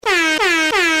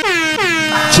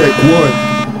Check one.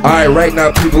 Alright, right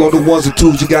now, people on the ones and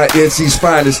twos, you got NC's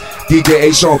finest, DJ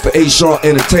A-Sean for A-Sean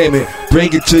Entertainment.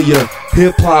 Bring it to your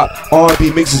Hip Hop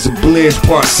R&B mixes and blends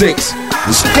part 6.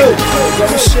 Let's go. Go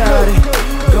shawty,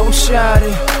 go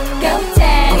shawty, Go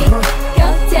daddy, go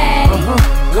daddy,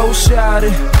 go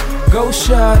shawty, go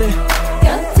shawty,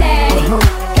 go daddy,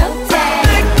 go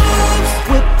daddy.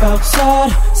 Whip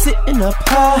outside, sitting up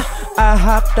high. I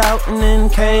hopped out and then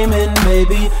came in,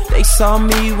 baby. They saw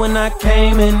me when I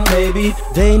came in, baby.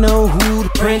 They know who the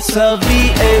Prince of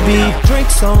VAB.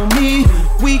 Drinks on me,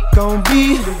 we gon'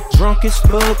 be drunk as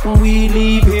fuck when we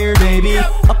leave here, baby.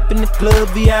 Up in the club,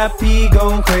 VIP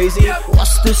going crazy.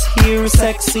 What's this here, a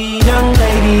sexy young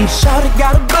lady? Shawty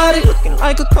got a body looking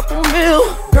like a couple mil.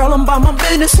 Girl, I'm by my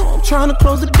business, so I'm tryna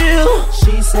close the deal.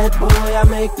 She said, boy, I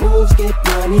make moves, get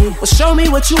money. Well, show me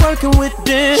what you working with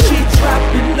then. She drop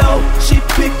it low, she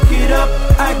pick it up.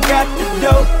 I got the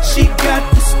dough, she got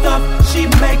the stuff. She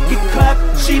make it clap,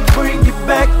 she bring it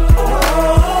back.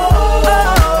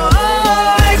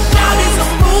 Hey, shawty's a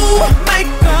move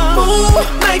maker, move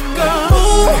maker,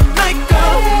 move maker.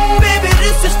 Baby,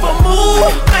 this is for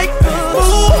move makers,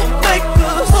 move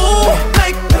makers, move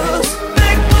makers.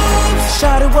 Make moves.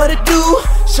 Shawty, what it do?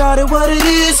 Shawty, what it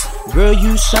is? Girl,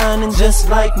 you shining just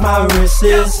like my wrist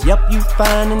is. Yup, you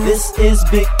fine and this is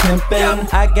big pimpin'.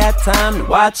 I got time to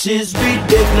watch, it's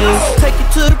ridiculous. Take you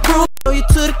to the room, throw you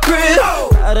to the crib.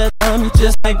 By the time you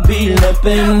just might be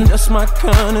limpin'. That's my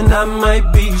kind and I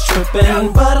might be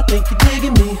trippin'. But I think you're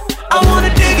digging me, I wanna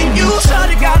dig in you.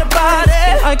 Shawty got a body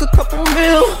like a couple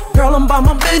mil. Girl, I'm by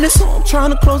my business, so I'm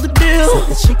tryna close the deal.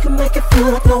 Something she can make it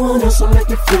feel like no one else will make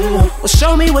it feel. Well,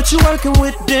 show me what you working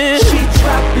with then. She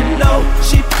drop it low,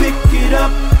 she pick it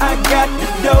up. I got the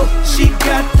dough, she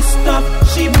got the stuff.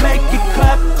 She make it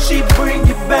clap, she bring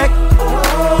it back.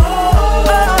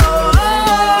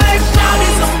 Hey,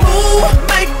 shawty's a move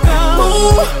maker,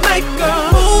 move maker,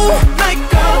 move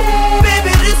maker.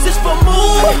 Baby, this is for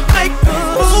move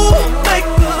makers, move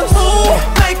makers, move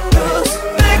makers.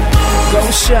 Go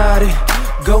shawty,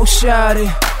 go shawty,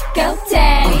 Go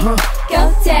daddy,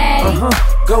 go daddy,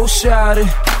 go shawty,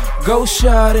 go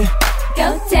shawty.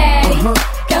 go daddy,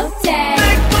 go daddy.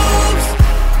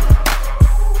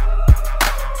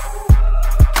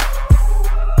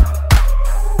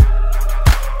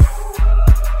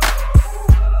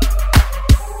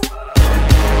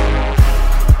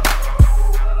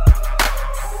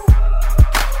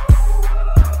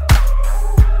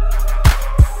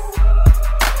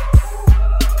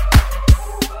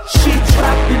 She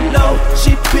drop it low,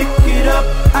 she pick it up.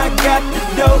 I got the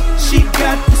dough, she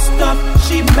got the stuff.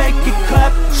 She make it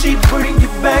clap, she bring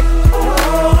it back.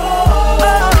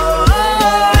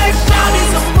 Hey,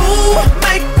 shawty's a move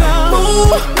maker,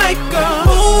 move maker,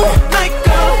 move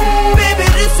maker. Baby,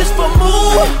 this is for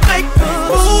move makers,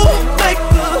 move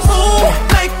makers, move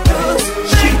makers.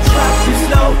 She drop it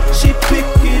low, she pick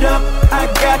it up. I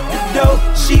got the dough,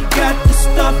 she got the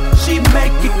stuff. She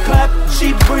make it clap, she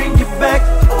bring it back.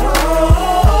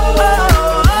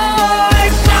 Hey,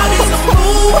 shawty's a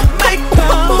move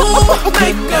maker, move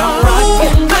maker,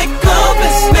 move maker.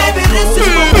 Baby, this is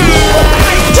for move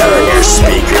makers. Turn your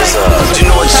speakers up. Do you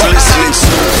know what you're listening to?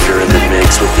 You're in the mix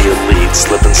with the elite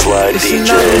slip and slide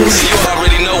DJs. You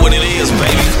already know what it is,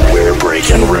 baby. We're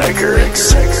breaking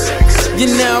records.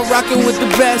 You're now rocking with the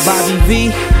best. Bobby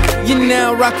V. You're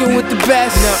now rocking with the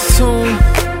best. Neptune.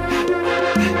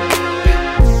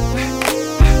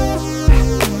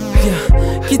 Yeah,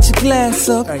 get your glass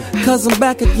up, cause I'm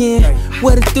back again.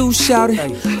 What it do, shout it?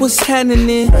 What's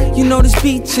happening? You know this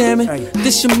beat jamming.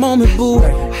 This your moment, boo.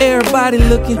 Everybody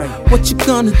looking, what you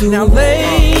gonna do? Now,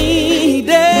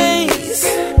 ladies,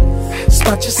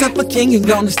 spot yourself a king and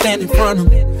gonna stand in front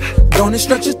of him. Gonna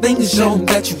stretch your thing and show him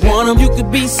that you want him. You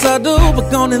could be subtle, but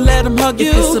gonna let him hug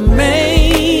you. It's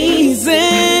amazing.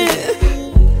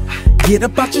 Get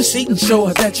up out your seat and show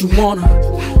her that you want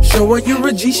her. Show her you're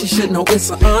a G, she should know it's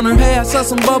an honor. Hey, I saw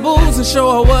some bubbles and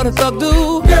show her what a thug do.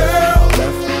 Girl, left,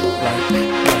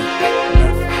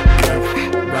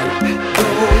 right, go,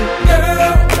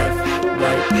 girl, left,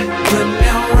 right. You're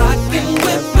now rocking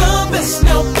with the best,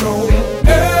 now go,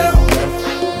 girl, left,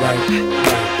 right,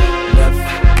 left,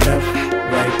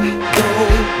 right, go,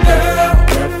 girl,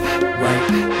 left, right.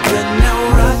 You're now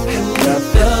rocking with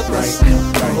the best, now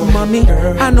go. Mommy,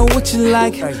 I know what you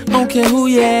like, don't care who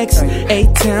you ask.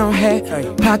 A-Town hat,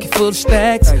 pocket full of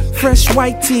stacks. Fresh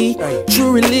white tee,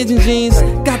 True Religion jeans.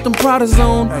 Got them Pradas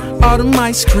on, all them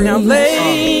ice cream. Now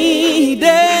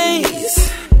ladies,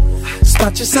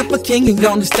 spot yourself a king and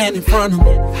gonna stand in front of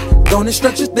him. Gonna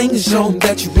stretch your thing and show him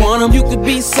that you want him. You could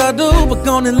be subtle, but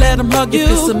gonna let him hug you.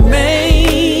 It's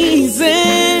amazing.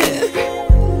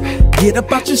 Get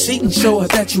up out your seat and show her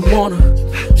that you want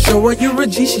her. Show her you're a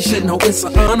G, she should know it's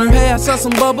an honor. Pass her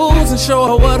some bubbles and show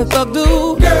her what a thug do.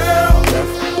 Girl,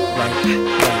 left, right,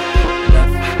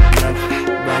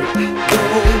 go,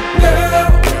 girl,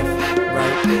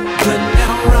 right. You're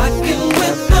now rockin'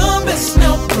 with the best,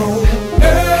 now go,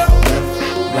 girl, left,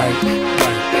 right,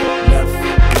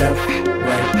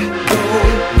 go,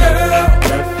 girl,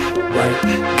 left, right.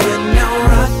 You're now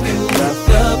rockin' with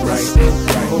the best,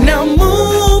 now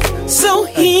move so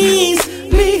he's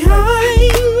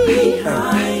behind.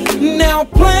 Now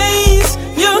place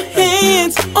your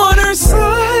hands on her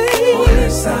side.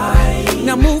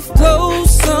 Now move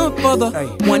closer for the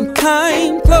one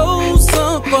time,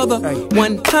 closer for the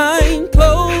one time,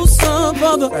 closer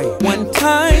for the one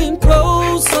time,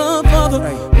 closer for the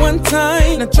one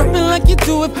time. Now drop it like you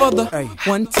do it for the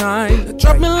one time. Now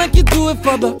drop it like you do it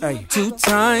for the 2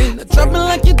 times. Now drop it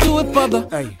like you do it for the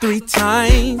 3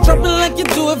 times. Drop it like you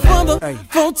do it for the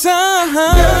 4 times.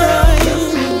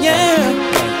 Yeah.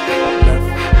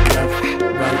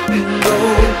 Go,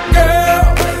 girl.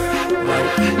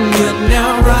 You're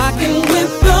now rockin'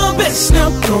 with the best. Now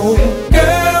go,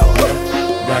 girl.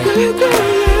 Go, girl.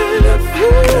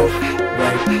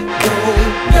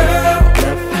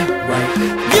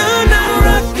 You're now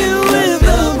rockin' with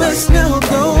the best. Now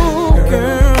go,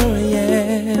 girl.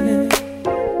 Yeah.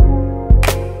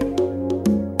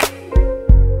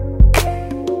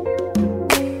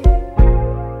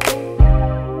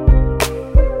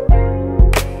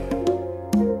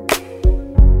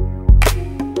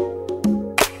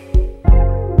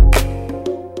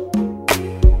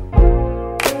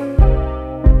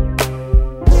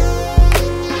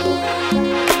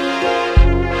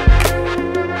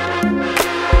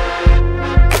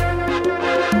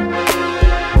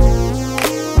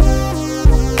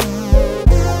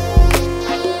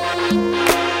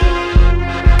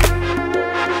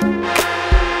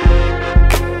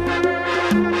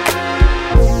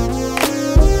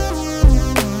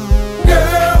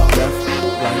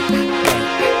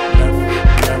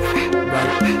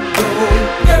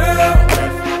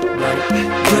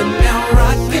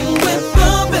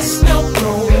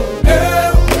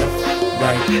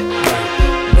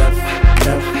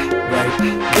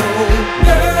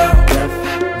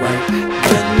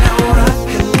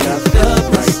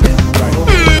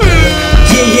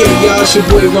 It's your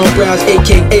boy Ron Browns,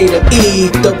 aka the E,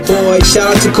 the boy. Shout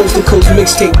out to Coast to Coast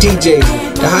Mixtape DJs,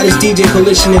 the hottest DJ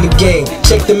coalition in the game.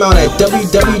 Check them out at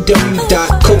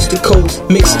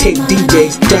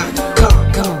www.coasttocoastmixtapedjs.com.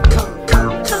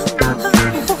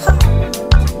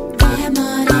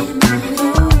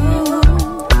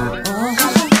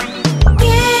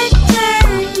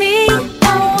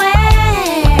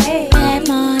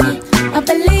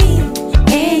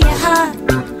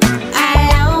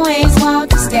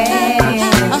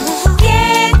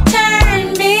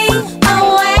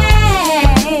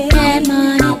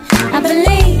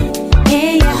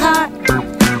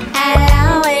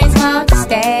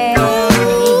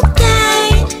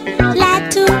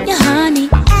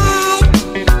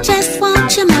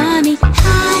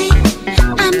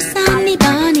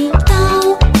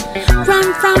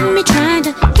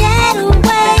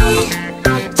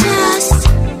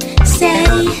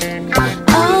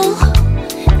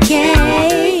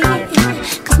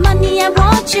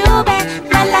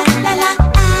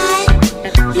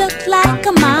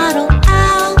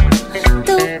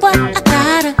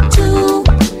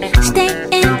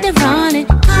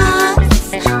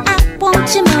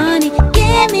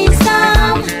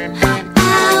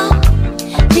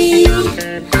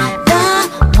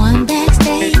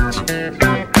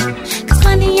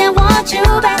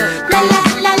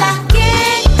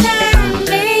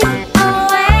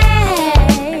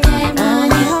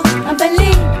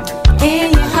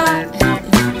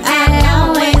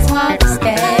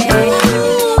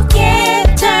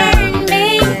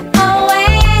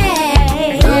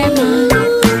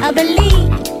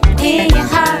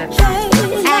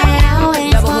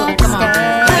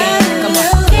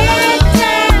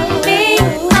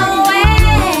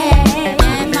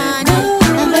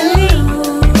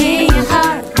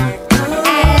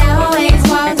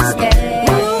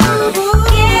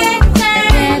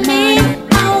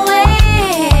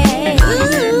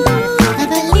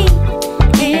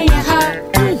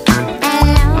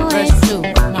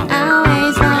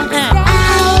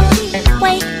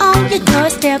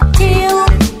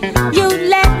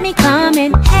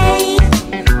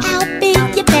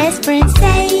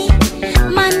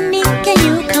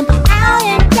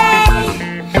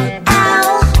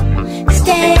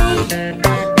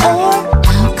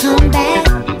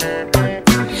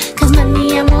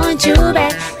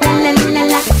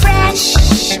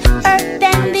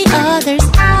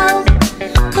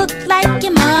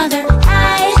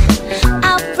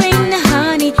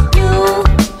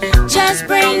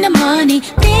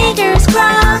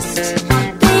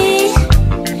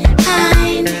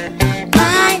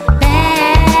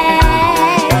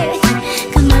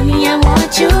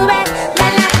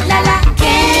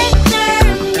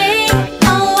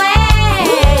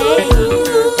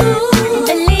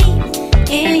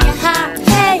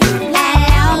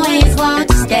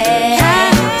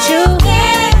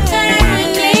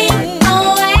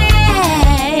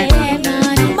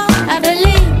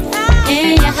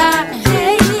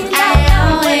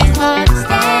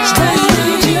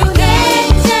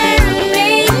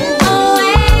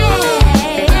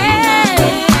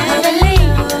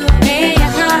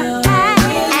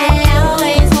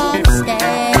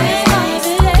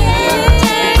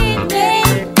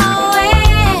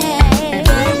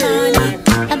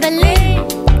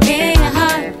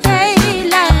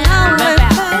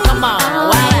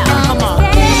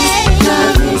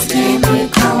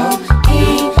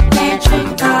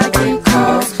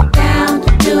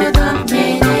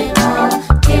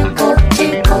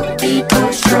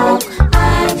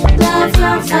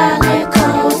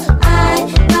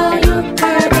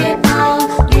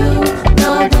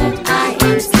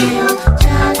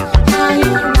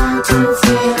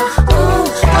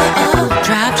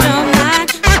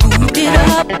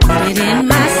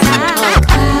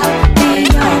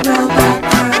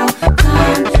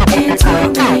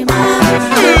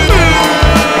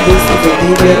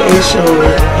 a show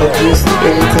of just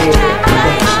entertainment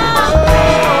productions.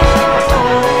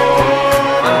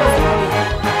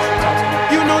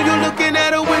 You know you're looking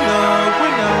at a winner.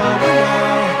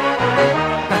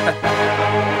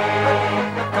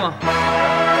 Come on.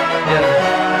 Yeah.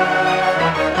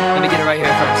 Let me get it right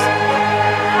here first.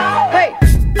 Hey!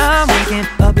 I'm waking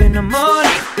up in the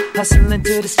morning, hustling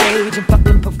to the stage and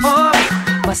fucking performing,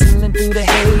 bustling through the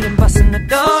hate and busting the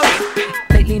door.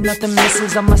 Lately nothing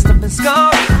misses, I must have been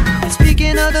scoring. And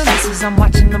speaking of the misses, I'm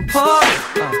watching them pour.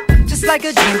 Just like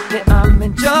a drink that I'm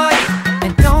enjoying.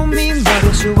 And don't mean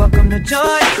brothers, you're welcome to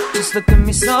join. Just look at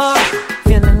me sorry,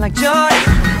 feeling like joy.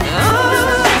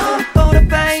 Hold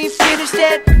up, I ain't finished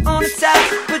yet. On the top,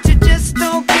 but you just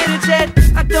don't get it yet.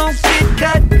 I don't get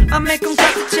cut, I make them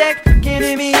cut the check. Can't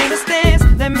hear me in the stands,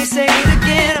 let me say it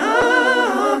again.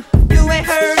 You ain't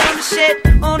heard on the shit.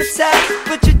 On the top,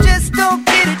 but you just don't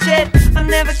get it yet. I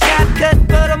never got cut,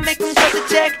 but I make them cut the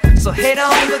check. So hate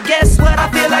on, but guess what? I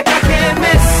feel like I can't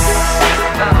miss.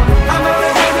 I'm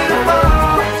already ready to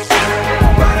fall,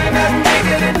 but ain't nothing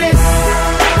bigger than this.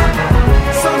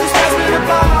 So just pass me the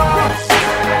ball.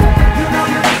 You know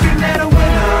you're looking at a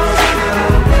winner.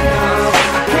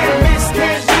 I can't miss,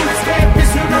 can't lose, can't miss.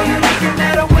 You know you're looking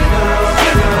at a winner.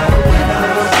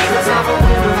 'Cause I'm a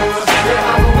winner,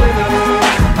 yeah, I'm a winner.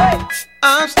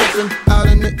 I'm stepping out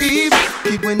in the evening,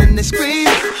 keep winning the screen.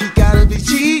 He gotta be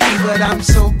cheating, but I'm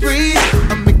so breezy.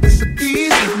 I'm making some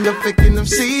easy, no faking them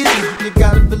season. You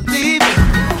gotta believe it.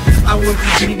 I went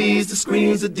from TVs, the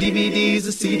screens, the DVDs,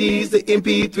 the CDs, the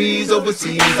MP3s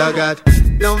overseas. I got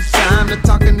no time to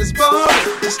talk in this bar.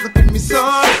 Just look at me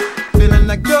sorry, feeling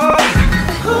like God.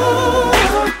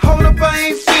 Hold up, I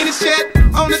ain't finished yet.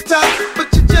 On the top,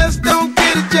 but you just don't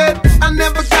get it yet. I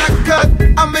never got cut,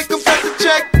 I make them cut the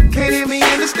check. Can't hear me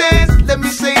in the stands, let me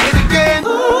say it again.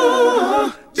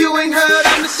 You ain't heard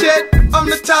I'm the shit on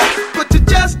the top, but you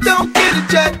just don't get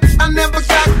it yet. I never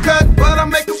got cut, but I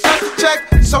make them cut the check.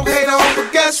 So hate on,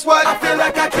 but guess what? I feel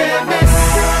like I can't miss.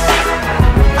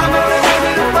 I'm already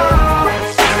ready to fall,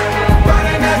 but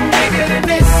ain't nothing bigger than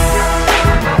this.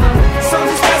 So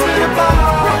just pass me the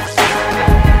ball.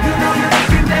 You know you're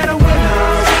looking at a winner.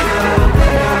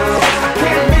 I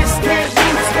can't miss, can't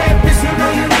lose, can't miss. You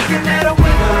know you're looking at a winner.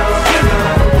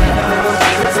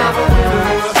 'Cause I'm a winner,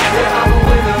 yeah, I'm a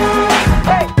winner.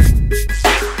 Hey!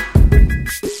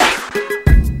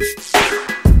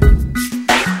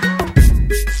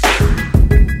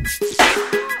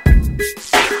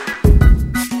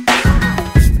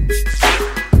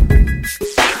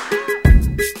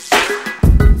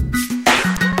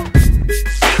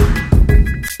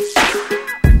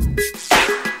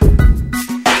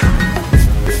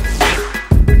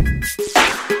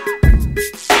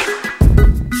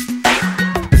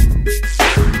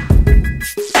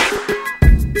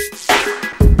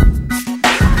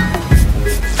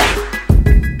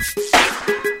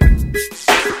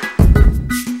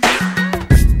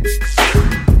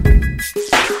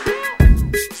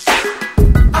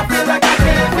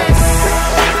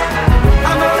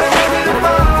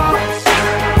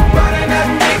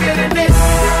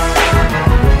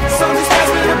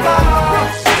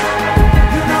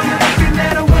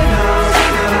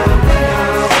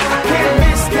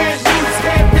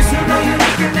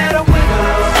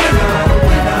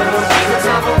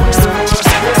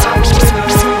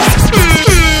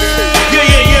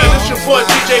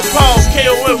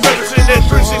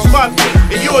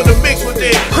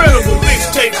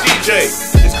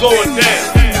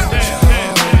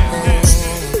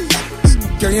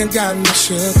 Got me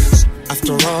shook.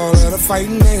 After all of the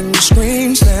fighting and the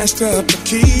screams, snatched up the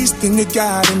keys, then you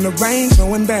got in the rain,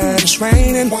 knowing that it's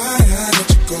raining. Why I let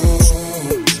you go?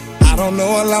 I don't know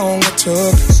how long it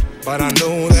took, but I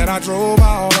know that I drove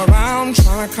all around,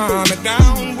 trying to calm it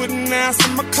down, wouldn't answer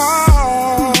my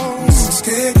calls. I'm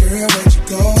scared, girl, where'd you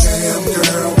go? Damn,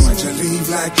 girl, why'd you leave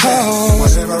like that?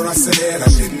 Whatever I said, I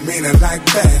didn't mean it like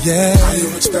that. Yeah. How you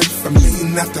expect from me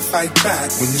not to fight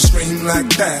back when you scream like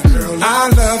that? Girl, I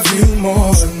love you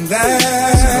more than that.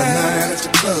 Every night at the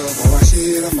club or I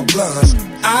hit off a blunt,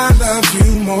 I love you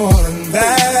more than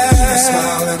that. A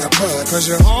smile and a bud, 'cause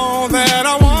you're all that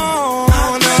I want. I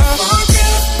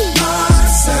can't forget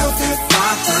myself if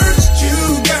I hurt you,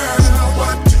 girl.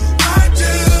 What do I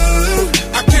do?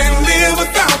 I can't live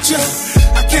without you.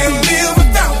 I can't live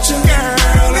without you,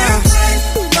 girl. It breaks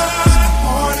my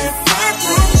heart if I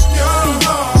broke your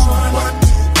heart. What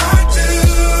do I do?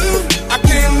 I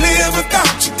can't live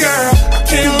without you, girl. I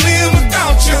can't live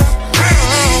without you, baby.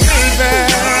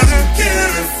 I don't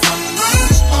care if I'm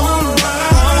right or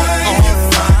right. If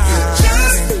I could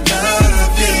just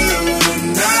love you.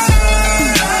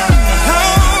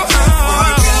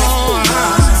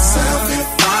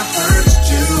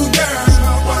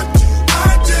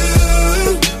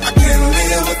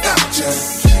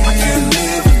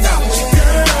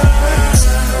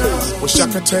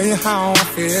 could tell you how I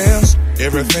feel.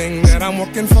 Everything that I'm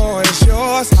working for is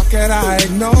yours. How could I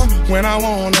ignore when I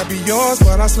wanna be yours,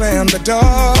 but I slam the door?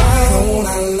 Why don't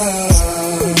I love?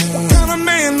 What kind of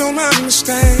man don't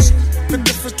understand the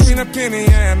difference between a penny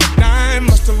and a dime?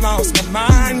 Must have lost my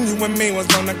mind. You and me was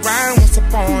on the grind once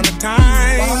upon a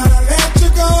time. Why'd I let you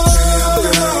go? Damn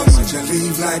girl, why'd you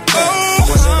leave like that?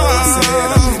 Whatever I said,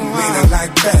 I didn't mean it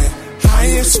like that. How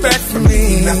you expect from me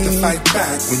not to fight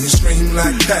back when you scream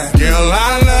like that? Girl,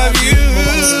 I love you.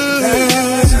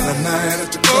 And a night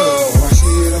at the club, or a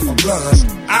hit of a blunt.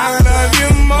 I love you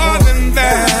more than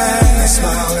that. A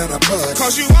smile and a bud,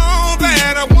 'cause you all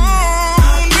that I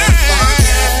want.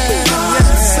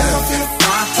 Myself if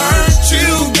I hurt you,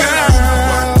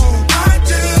 girl. I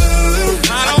do.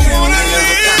 I don't wanna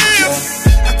live.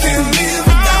 I can't live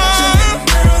without you.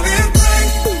 Girl, it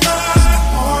breaks my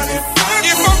heart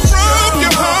if I broke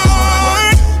your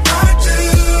heart. I do.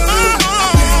 I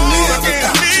can't live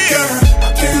without you, girl. I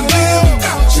can't live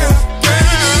without you, girl.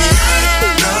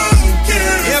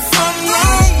 If I'm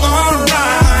wrong or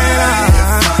right,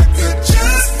 if I could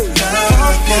just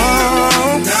love you,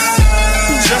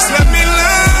 just let me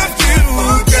love you,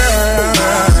 girl.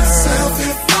 Myself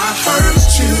if I hurt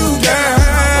you, girl.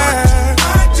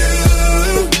 I do.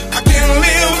 I can't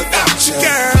live without you,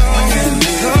 girl. I can't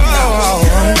live without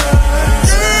you,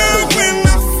 girl. When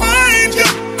I find you,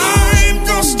 I'm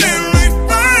gonna stand right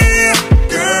by you,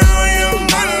 girl. You're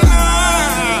my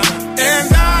love, and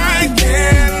I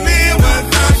can't live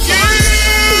without you.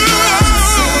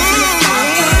 Myself if I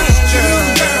hurt you,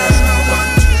 girl.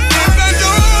 And I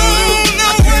don't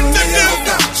know what to do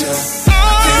without you. I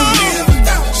can't live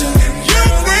without you. And you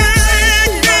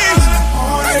break me.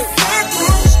 If I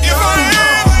broke your heart,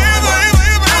 I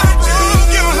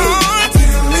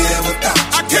can't live without you.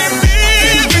 I can't live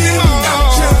without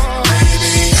you.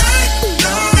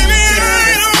 Baby,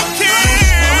 I don't care.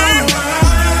 If I'm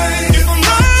right, if I'm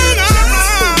right,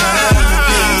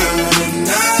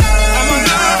 I'ma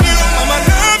love you. I'ma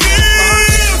love you.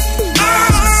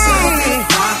 Myself if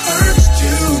I hurt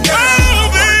you, girl,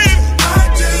 babe. I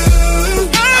do.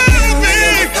 I can't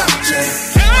live without you.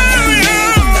 I can't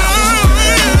live without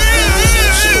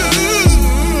you.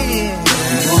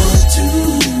 Want to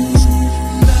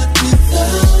not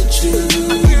without you.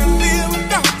 Can't live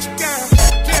without you, girl.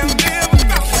 Can't live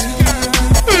without you,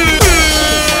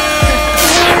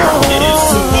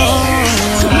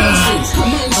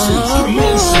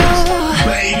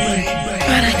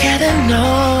 But I gotta know.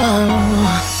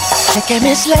 Look at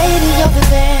Miss Lady over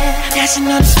there, dancing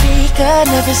on the speaker.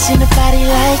 Never seen a body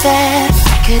like that.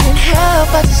 I couldn't help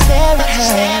but to stare at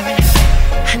her.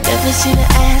 I never seen her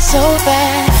ass so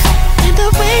bad. And the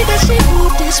way that she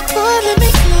moved is pulling me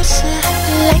closer.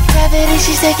 Like gravity,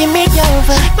 she's taking me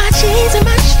over. My jeans and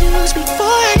my shoes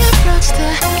before I approached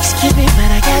her. Excuse me, but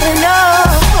I gotta know.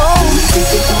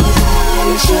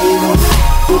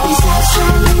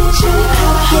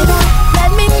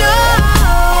 Let me know.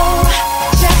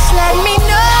 Just let me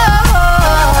know.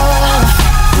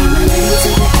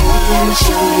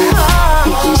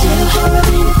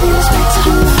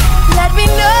 Let me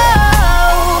know.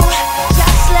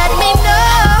 Just let me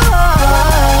know.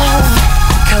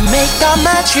 Come make all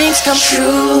my dreams come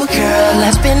true, girl.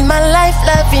 I spend my life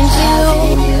loving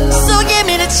you. So give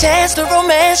me the chance to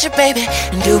romance you, baby,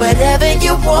 and do whatever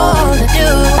you wanna do.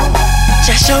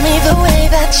 Just show me the way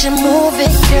that you move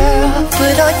it, girl.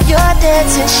 Put on your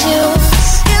dancing shoes,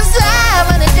 'cause I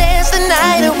wanna dance the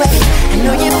night away. I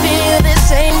know you feel the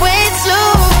same way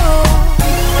too.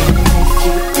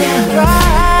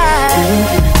 Right.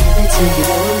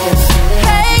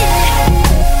 Hey.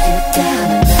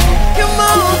 Come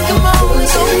on,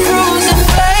 so cruising,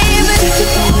 baby.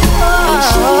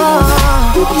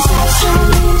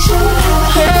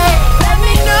 Hey, let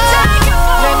me know.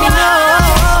 Let me know.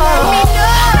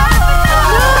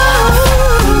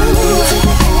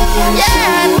 Yeah,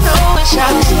 I know it's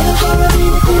out.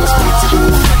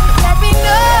 Let me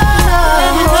know.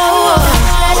 Let me know.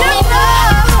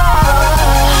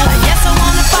 Yes, I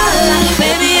wanna follow,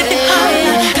 baby, if you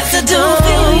holler, 'cause I do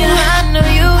feel you. I know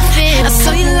you feel. I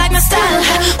saw you like my style.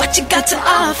 What you got to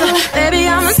offer, baby?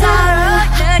 I'm a star.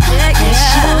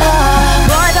 Yeah.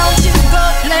 Boy, don't you go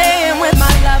playing with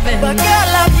my loving. But girl,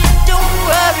 love you, don't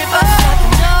worry about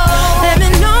nothing. No. Let me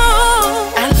know.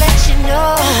 I'll let you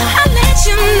know. I'll let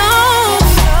you know.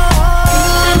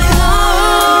 Let me know.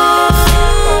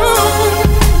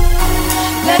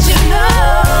 Let you know.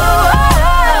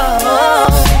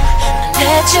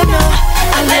 Let you know.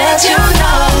 I'll let you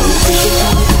know.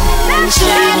 Let you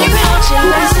know.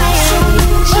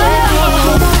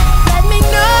 Let me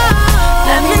know.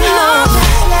 Let me know.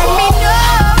 Let me know.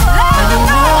 Let me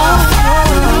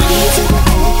know.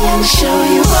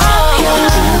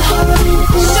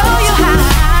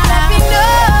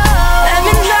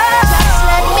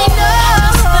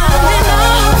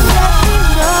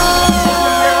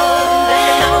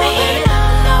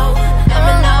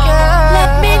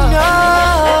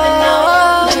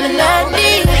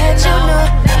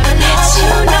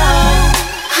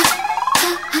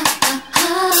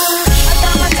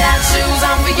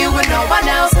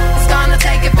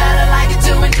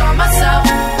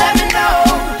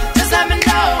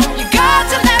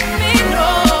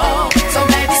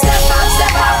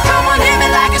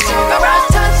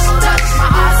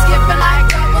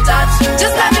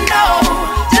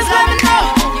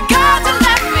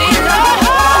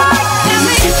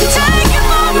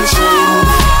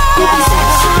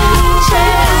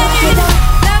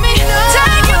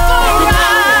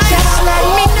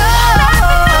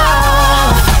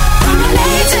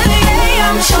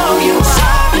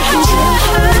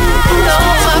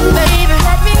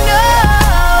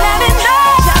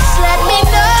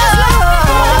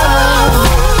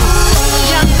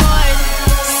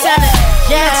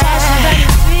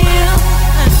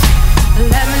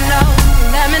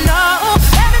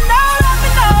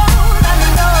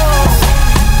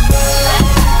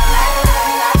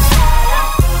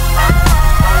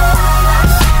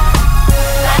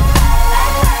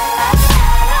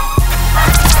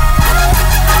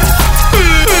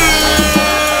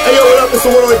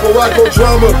 Rocco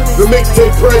Drama, the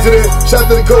mixtape president. Shout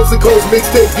to the Coast to Coast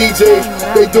mixtape DJs.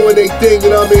 They doing their thing, you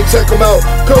know what I mean? Check them out.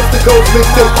 Coast to Coast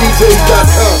mixtape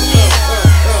DJs.com.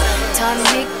 Taught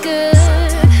me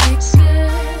good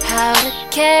how to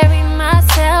carry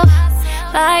myself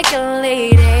like a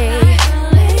lady.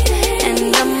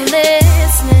 And I'm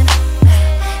listening,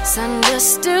 it's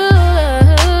understood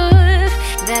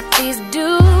that these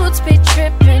dudes be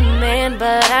tripping, man,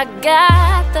 but I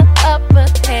got the upper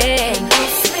hand. No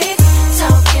sleep,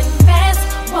 talking fast,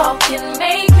 walking,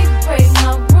 make me break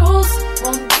my rules.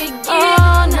 Won't be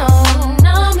giving no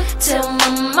number till my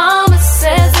mama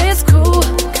says it's cool.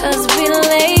 Cause we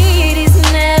ladies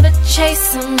never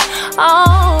chase them,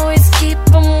 always keep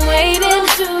them waiting.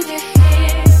 Do you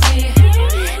hear me?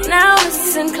 Now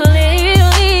listen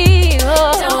clearly.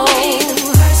 Don't be the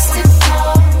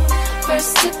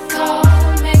first to call,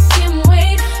 make him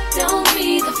wait. Don't be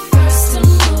the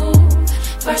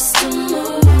first to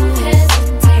move,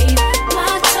 hesitate. I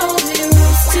told me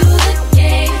rules to the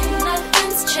game,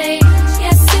 nothing's changed,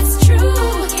 yes it's true.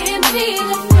 Can't be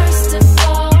the first to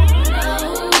fall,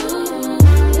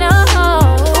 no.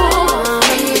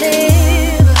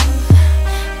 Live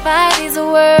by these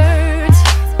words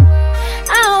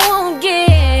I won't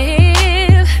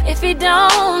give if you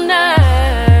don't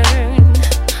earn.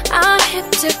 I'm hip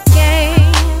to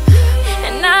game,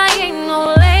 and I ain't no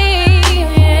lame.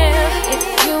 If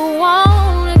you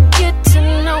wanna get to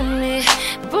know me,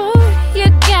 boy, you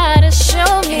gotta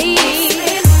show me.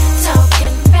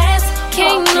 Talking fast,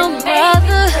 can't no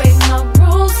brother break my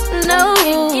rules. No,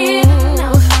 giving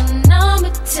out my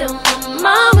number till my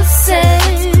mama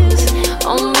says.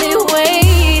 Only way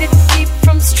to keep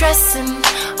from stressing,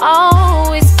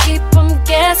 always keep them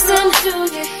guessing. Do you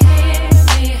hear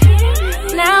me?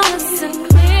 Now listen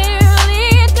clearly,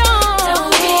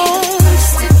 don't be the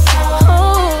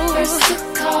first to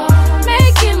call,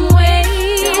 make him wait.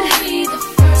 Don't be the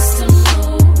first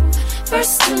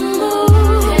to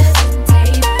move,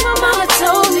 hesitate. My mama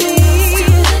told me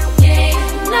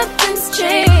nothing's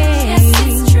changed, yes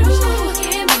it's true.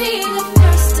 Can't be the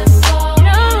first to fall, no.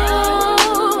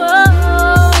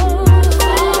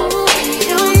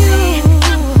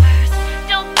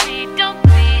 Don't be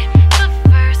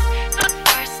the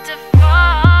first to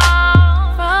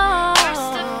fall. First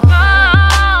to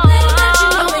fall. Little that you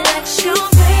know it like you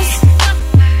face.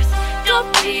 Don't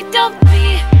be the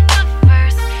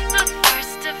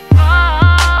first to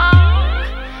fall.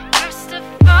 First to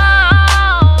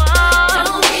fall.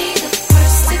 Don't be the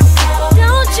first to call.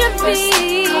 Don't you be.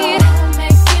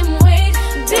 Make him wait.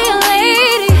 Be a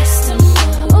lady.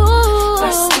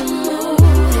 First to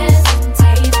move,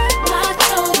 hesitate.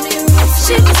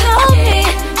 She told me,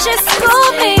 she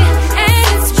schooled me, and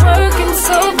it's working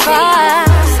so far.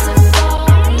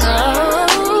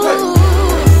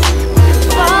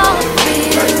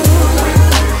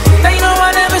 They know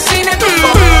I never seen it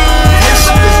before.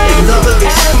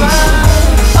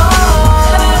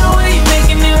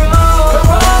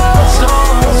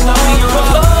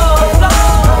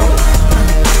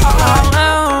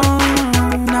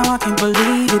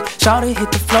 Shawty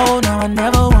hit the floor, now I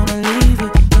never wanna leave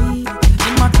it. In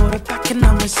my quarterback and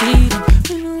I'm receiving.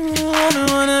 I don't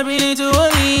wanna be into a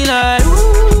lead like,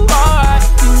 ooh, alright.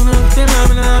 You know that I'm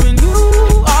loving you,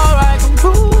 alright.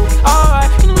 Ooh,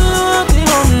 alright. You know that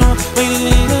I'm not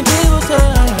waiting until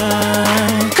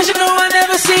time. Cause you know I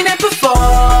never seen it before.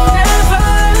 Never,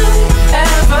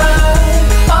 ever.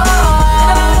 Oh,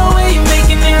 and I know where you're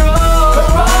making it roll.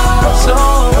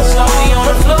 Slowly on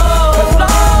the floor.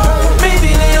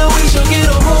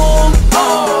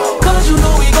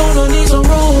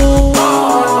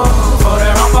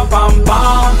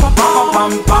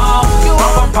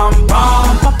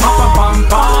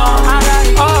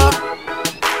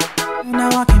 Now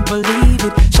I can't believe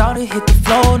it. Shawty hit the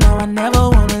floor, now I never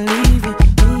wanna leave it.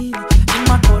 In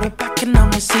my quarterback and I'm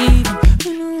receiving. I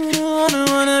don't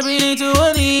wanna be into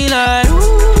a lead like,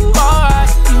 ooh, alright.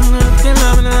 You know that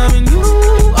I'm loving you,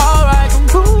 alright.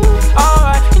 Ooh,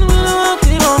 alright. You know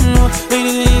that I'm not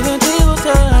waiting until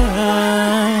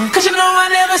time. Cause you know I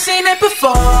never seen it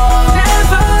before.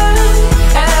 Never,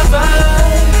 ever.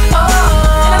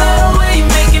 Oh, and I know where you're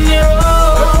making it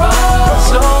roll.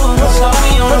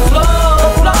 Slowly on the floor.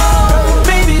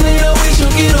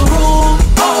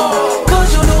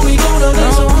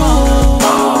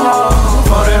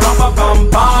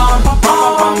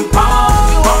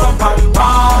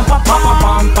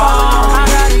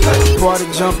 Party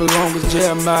jump jumping long as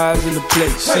Jeremiah's in the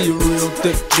place. See a real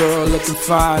thick girl looking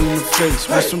fine in the face.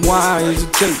 With some wine as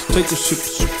it takes, take a sip.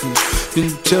 Then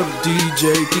you tell the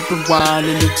DJ, keep it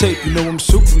winding the tape. You know I'm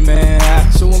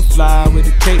Superman, so I'm flying with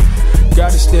a cape.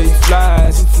 Gotta stay fly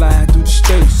as I'm flying through the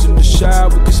states. In the shower,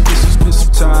 cause spend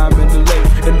some time in the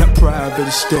lake, in a private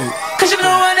estate. Cause you know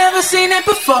I never seen it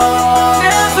before.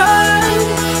 Never,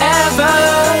 ever.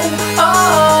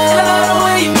 Oh, and I love the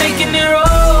way you're making it roll.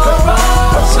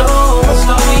 Slow,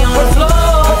 slowly on the floor.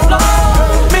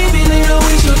 Maybe later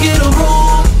we should get a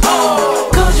room.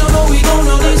 Cause you know we gon'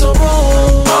 release a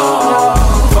room.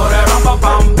 For that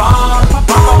rum-pa-pum-pum.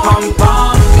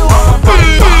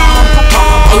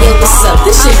 Hey yo, what's up?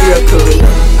 This your girl Korea.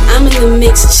 I'm in the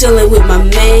mix chillin' with my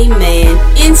main man,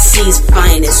 NC's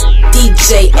finest,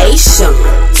 DJ A. Sean.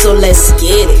 So let's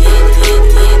get it.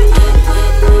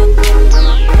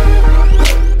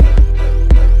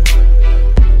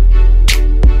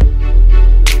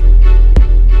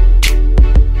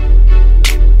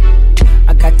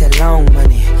 Long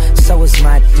money, so is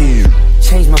my dude.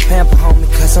 Change my pamper, homie,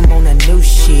 cause I'm on that new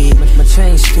shit. My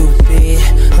chain stupid,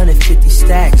 150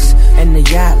 stacks, and the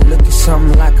yacht looking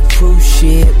something like a cruise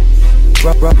ship.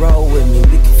 Roll with me,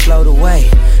 we can float away,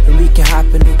 and we can hop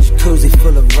in a jacuzzi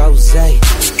full of rosé.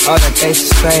 All that ace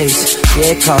of spades,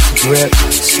 yeah, it costs a grip.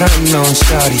 Something on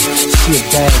shorty, she a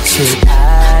bad chick.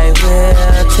 I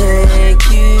will take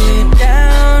you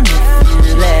down if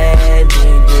you let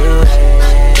me do it.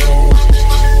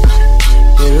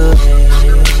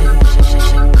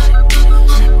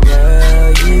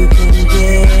 Girl, you can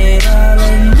get all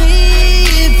of me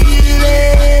if you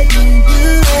let me do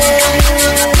it.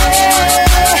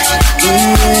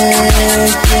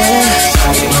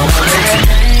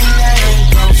 I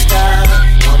ain't gon' stop.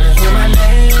 Wanna hear my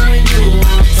name when you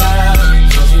on top.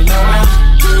 Cause you know I'm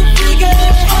too freaky.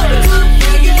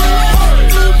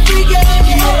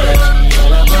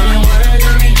 Girl, I put in work,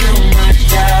 let me do my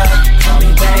job. Call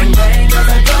me bang bang, cause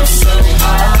I go so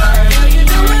hard. You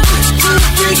know I'm too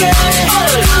freaky.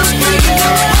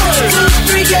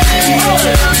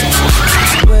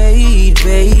 Wait,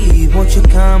 babe, won't you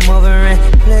come over and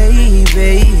play,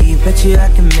 babe? Bet you I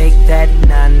can make that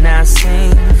na-na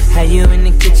sing. Have you in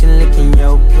the kitchen licking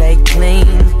your plate clean?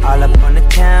 All up on the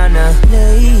counter,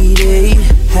 lady.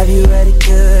 Have you had it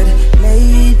good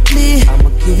lately? I'ma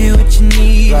give you what you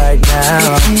need right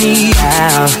now.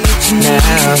 Now.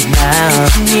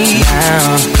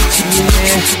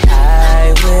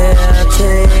 I will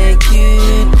take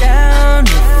you down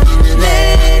if you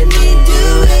let me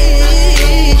do it.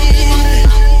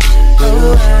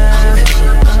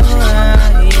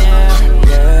 Yeah.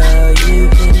 Girl, you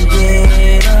can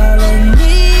get all of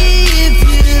me if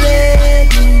you let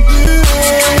me do it.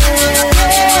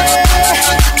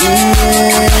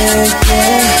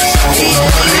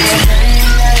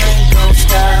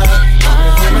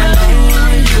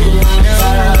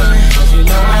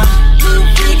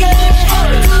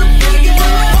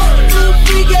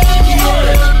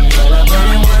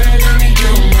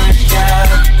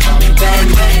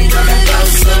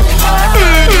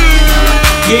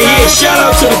 Yeah, shout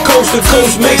out to the Coast to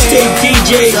Coast Mixtape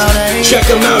DJs. Check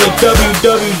them out at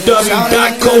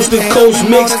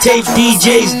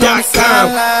www.coasttocoastmixtapedjs.com.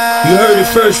 You heard it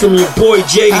first from your boy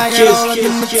Jay the Kiss.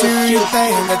 Material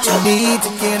thing that you need to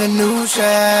get a new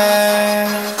share.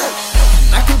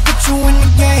 I can put you in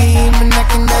the game, and I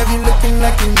can have you looking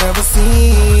like you never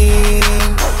seen.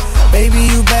 Baby,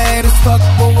 you bad as fuck,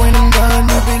 but when I'm done,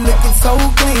 you be looking so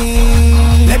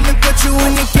clean. Let me put you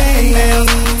in the game,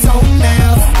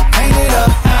 toenails, painted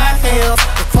up, high heels,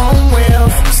 the chrome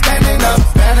wheels, standing up,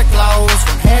 better clothes,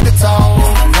 from head to toe.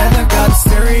 Leather got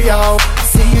stereo, I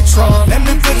see your trunk. Let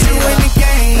me put you in the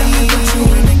game. Let me put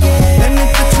you in the game. Let me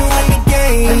put you in the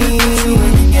game. Let me put you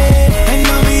in the game. And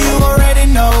mommy, you already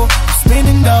know, I'm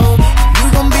spinning dough. You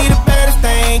gon' be the baddest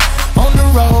thing on the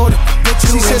road.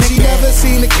 She said she never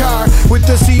seen a car with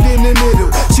the seat in the middle.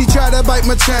 She tried to bite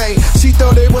my chain, she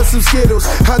thought it was some Skittles.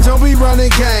 I don't be running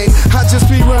game, I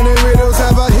just be running riddles.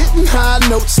 Have I hitting high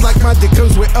notes like my dick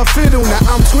comes with a fiddle.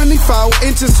 Now I'm 24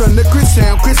 inches from the Chris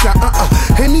down.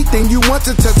 Anything you want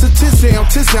to touch a tis down.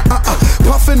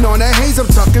 Puffing on that haze, I'm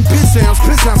talking piss sounds.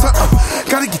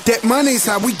 Gotta get that money, it's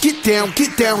how we get down.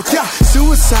 Yeah,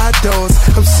 suicide doors,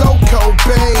 I'm so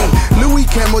Cobain. Louis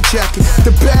camel jacket,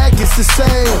 the bag is the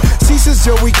same. She says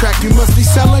Joey crack, you must be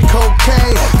selling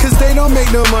cocaine. Cause they don't make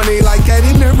no money like that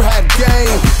in the rap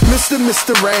game.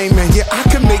 Mr. Rain, man, yeah, I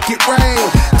can make it rain.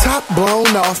 Top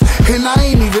blown off, and I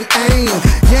ain't even aim.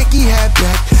 Yankee hat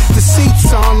back, the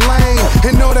seats on lane.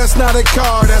 And no, that's not a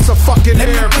car, that's a fucking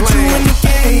airplane. Let me put you in the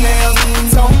game,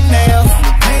 toenails,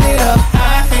 painted up,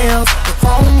 high heels, the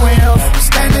chrome wheels,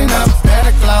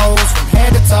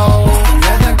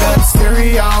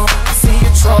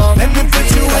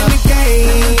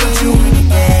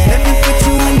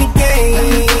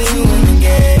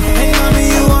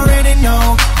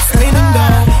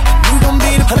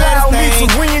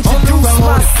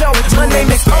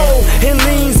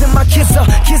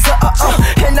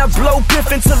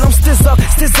 Biffin' till I'm stizza,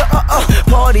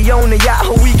 Party on the yacht,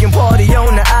 we can party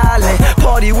on the island.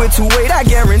 Party with 2-8, I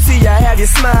guarantee I have you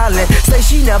smiling. Say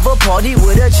she never party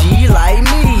with a G like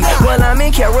me. Well, I'm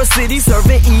in Carol City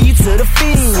serving E to the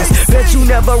fiends. Bet you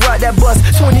never ride that bus,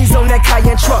 20s on that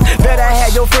Cayenne truck. Bet I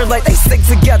had your friends like they stick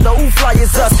together, who fly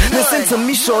is us? Listen to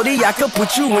me, shorty, I could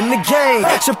put you in the game.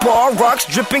 Chappar rocks,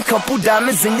 dripping, couple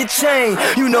diamonds in your chain.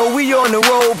 You know we on the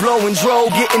road, blowing dro,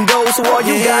 getting dough. So all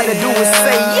you gotta do is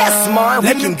say yes, man,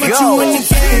 we can go. Let me put you in your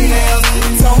fingernails,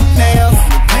 toenails,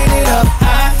 painted up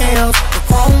high heels, the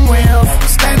chrome wheels,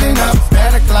 standing up,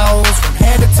 better clothes from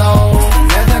head to toe.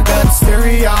 Leather gut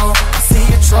stereo, I see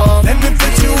your troll. Let me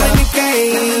put you in the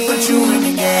game. Let me put you in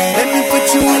the game. Let me put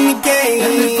you in the game.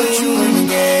 Let me put you in the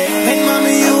game. Hey,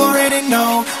 mama, you already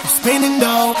know I'm spinning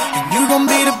dough, and you gon'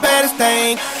 be the baddest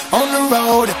thing on the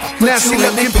road. Now she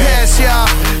looking past y'all,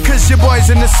 cause your boy's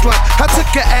in the slump. I took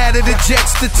her out of the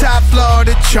jets, the top floor of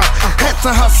the trunk. Had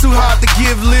to hustle hard to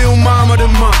give Lil Mama the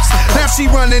mumps. Now she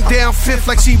running down Fifth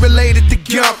like she related to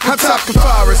Gump. I'm talking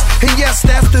Forest, and yes,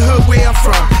 that's the hood where I'm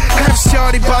from. Half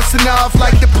shorty busting off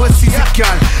like the pussy's a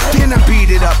gun. Then I beat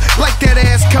it up, like that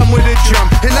ass come with a drum.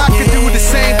 And I can do the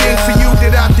same thing for you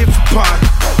that I did for Pun.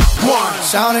 One.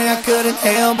 Shawty, I couldn't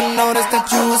help but notice that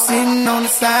you were sitting on the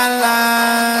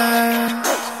sideline.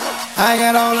 I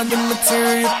got all of the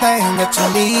material things that you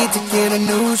need to get a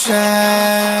new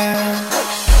shine.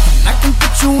 I can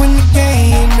put you in the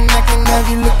game, and I can have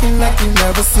you looking like you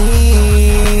never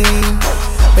seen.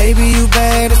 Baby, you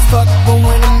bad as fuck, but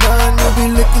when I'm done, you'll be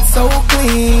looking so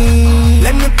clean.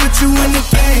 Let me put you in the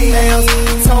game. Nails,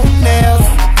 toenails,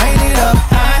 painted up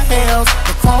high heels,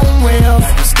 the chrome wheels,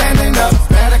 standing up,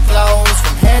 better clothes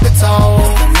from head to toe.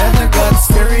 Leather gut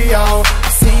stereo, I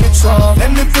see your troll.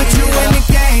 Let me put you in the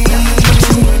game. Let me put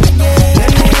you in the game. Let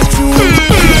me put you in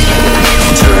the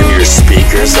game. Turn your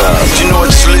speakers up. You know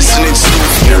what you're listening to.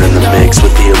 You're in the mix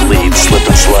with the elite slip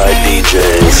and slide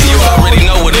DJs. You already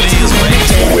know what it is, man.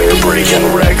 We're breaking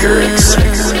records.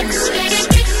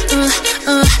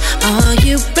 Are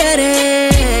you ready?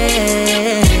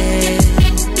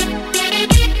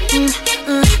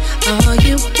 Are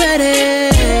you ready?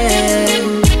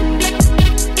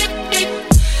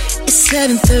 It's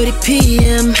 7:30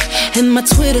 p.m. and my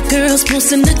Twitter girl's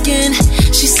posting again.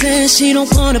 She says she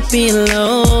don't wanna be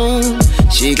alone.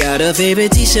 She got her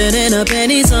favorite t-shirt and her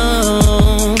panties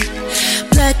on.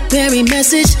 Blackberry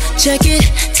message, check it,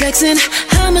 texting,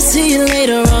 I'ma see you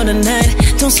later on tonight.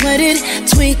 Don't sweat it,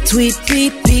 tweet, tweet,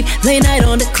 beep, beep. Late night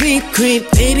on the creep, creep.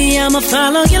 Baby, I'ma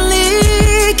follow your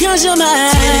lead, cause you're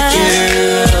my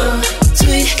girl.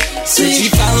 Tweet, tweet. Said she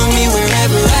follow me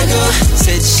wherever I go.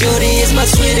 Said shorty is my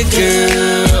Twitter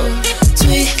girl.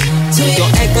 Tweet, tweet.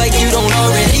 Don't act like you don't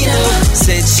already know.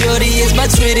 Said shorty is my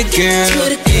Twitter girl.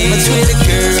 My Twitter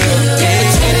girl. Yeah,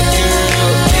 Twitter girl.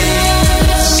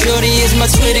 Shorty is my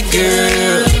Twitter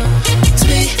girl.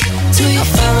 Tweet, tweet. I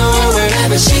follow her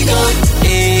wherever she go.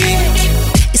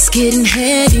 It's getting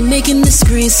heady, making the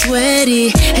screen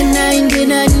sweaty. And I ain't get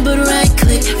nothing but right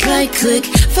click, right click.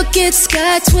 Forget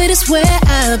Sky, Twitter's where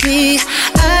I'll be.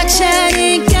 I chat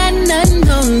ain't got nothing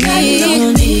on me.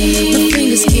 My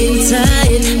fingers getting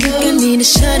tired, you need to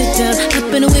shut it down.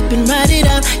 Hop in a whip and ride it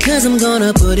out, cause I'm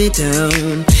gonna put it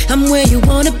down. I'm where you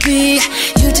wanna be,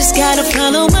 you just gotta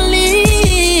follow my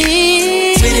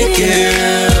lead. Twitter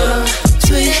girl.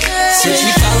 Twitter. Said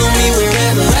she follow me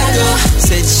wherever I go.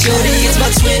 Said shorty is my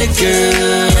Twitter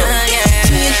girl.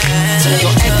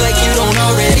 Don't act like you don't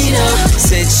already know.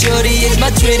 Said shorty is my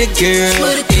Twitter girl.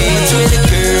 My Twitter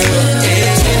girl.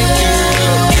 Yeah, Twitter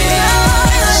girl. Yeah.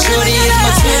 Shorty is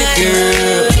my Twitter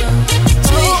girl.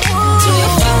 I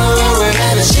follow her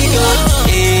wherever she go.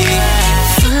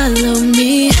 Follow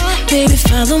me, baby,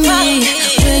 follow me.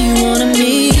 Where you wanna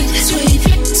meet? Tweet,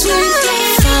 tweet.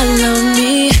 Follow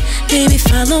me, baby,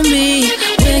 follow me.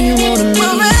 Where you wanna meet?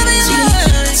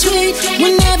 Tweet, tweet.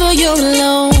 Whenever you're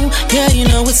alone, girl, you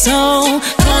know it's on.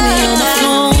 Call me on my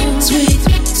phone. Tweet,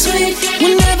 tweet.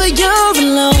 Whenever you're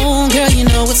alone, girl, you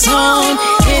know it's on.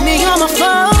 Hit me on my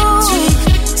phone. Tweet,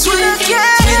 tweet.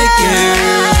 Twitter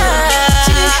girl.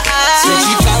 Said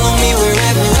she follow me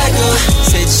wherever I go.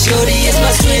 Said shorty is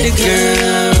my Twitter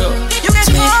girl.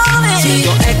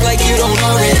 Don't act like you don't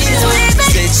already know.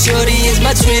 Said shorty is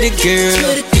my Twitter girl.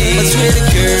 My Twitter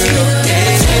girl.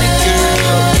 Yeah, Twitter girl.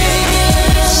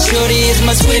 Shorty is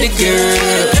my Twitter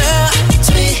girl.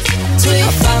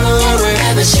 I follow her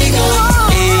wherever she go.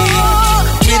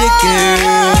 Twitter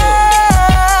girl.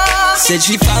 Said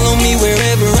she follow me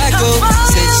wherever I go.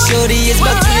 Said shorty is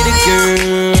my Twitter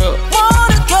girl.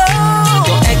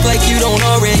 Don't act like you don't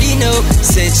already know.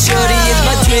 Said shorty is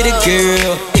my Twitter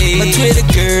girl. my Twitter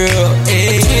girl,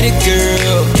 ayy, Twitter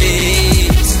girl, ayy.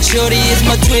 Shorty is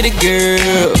my Twitter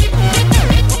girl.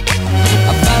 I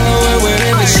follow her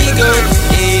wherever she goes,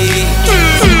 ayy.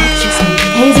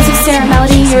 Hey, this is Sarah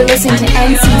Melody. You're listening to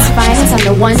NC's Finest on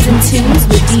the ones and twos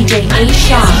with DJ A.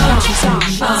 Shaw.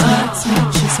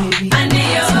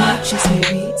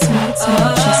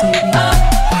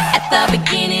 At the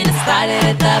beginning, it started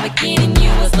at the beginning.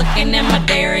 You was looking at my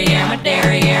derriere,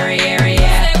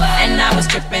 and I was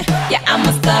tripping. Yeah, I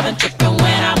must have been tripping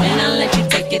when I went and let you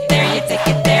take it there. You take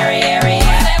it there,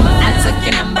 I took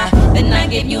your number, then I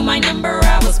gave you my number.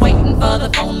 I was waiting for the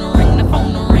phone to ring,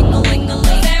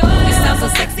 a-ling-a-ling. You sound so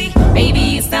sexy, baby,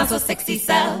 you sound so sexy.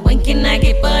 So when can I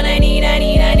get what I need?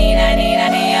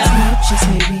 Smooches,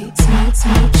 baby,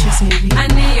 smooches, baby. I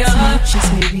need your smooches,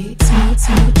 baby,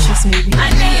 smooches, baby. I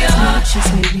need your smooches,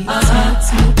 baby,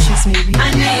 smooches, baby. I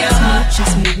need your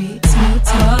smooches, baby,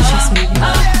 smooches, baby.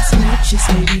 Smooches,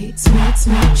 baby,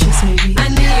 smooches, baby. I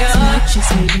need your smooches,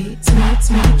 baby,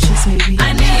 smooches, baby. I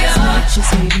need your smooches,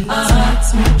 baby,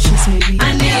 smooches, baby. I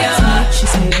need your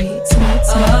smooches, baby,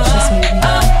 smooches, baby.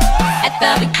 At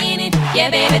the beginning, yeah,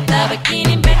 baby, at the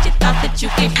beginning, bet you thought that you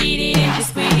could heat it and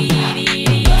just really eat it.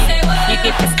 You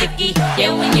get the sticky,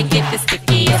 yeah, when you get the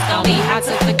sticky, it's gonna be hard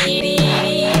to forget it.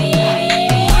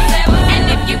 And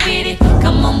if you with it,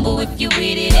 come on, boo, if you with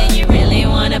it, and you really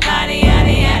wanna party,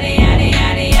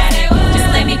 just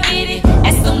let me get it.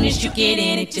 As soon as you get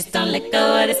in it, just don't let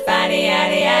go of this body,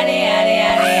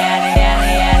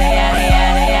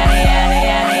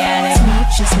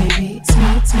 Smooches, baby,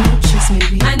 smooches,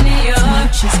 baby. I need your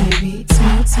smooches, baby,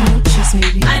 smooches,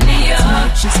 baby. I need your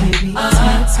smooches, baby,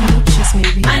 smooches,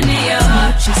 baby. I need your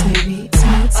smooches, baby,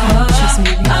 smooches,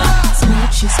 baby.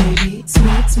 Smooches, baby,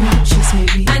 smooches,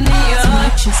 baby. I need your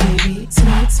smooches, baby,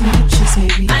 smooches,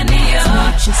 baby. I need your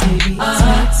smooches, baby,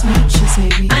 smooches,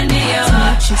 baby. I need your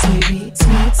smooches, baby,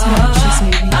 smooches,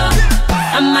 baby.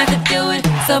 I'm about to do it,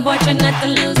 so boy, try not to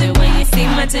lose it when you see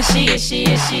my she.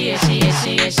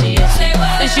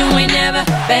 Cause you ain't never,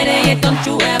 better yet, don't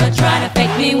you ever try to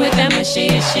fake me with them. She.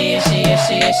 So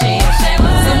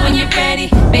when you're ready,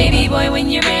 baby boy, when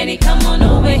you're ready, come on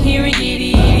over here and get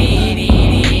it.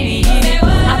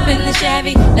 Hop in the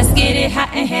Chevy, let's get it hot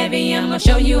and heavy. I'ma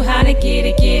show you how to get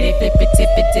it, flip it, tip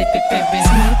it.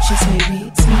 Smooches,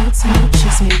 baby,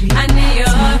 smooches, baby. I need your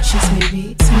smooches,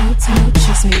 baby,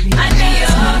 smooches, baby. I need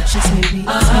your smooches, baby,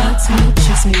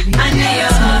 smooches, baby. I need your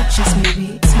smooches,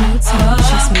 baby,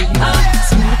 smooches, baby.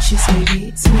 Smooches, baby,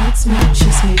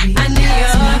 smooches, baby. I need your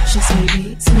smooches, baby,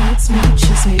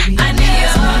 smooches, baby. I need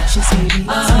your smooches, baby,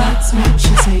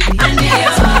 smooches, baby. I need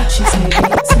your smooches,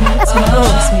 baby,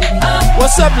 smooches, baby.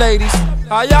 What's up, ladies?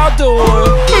 How y'all doing?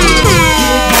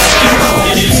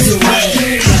 It is the way.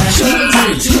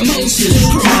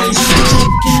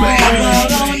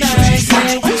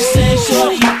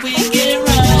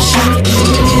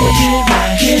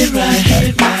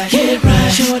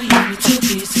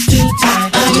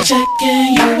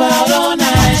 Checking you out all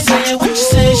night. Say what you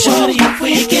say, shorty, if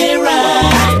we get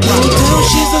right. Girl,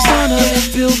 she's a stunner,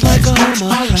 built like a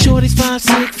Hummer. Shorty's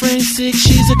 5'6", frame 6,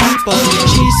 she's a keeper.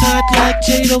 She's hot like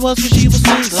Jada was when she was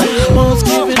single. Mom's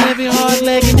giving every hard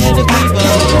leg and hit a creeper.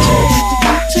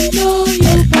 To know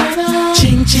you better.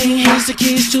 Ching ching, here's the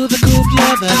keys to the coupe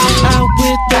leather. Out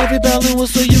with every bell and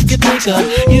whistle you can think of.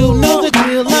 You know the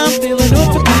deal, I'm feeling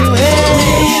over you.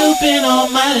 Hey, you've been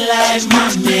on my life,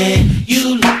 mommy.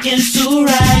 You looking so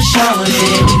right,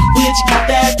 shorty. Which got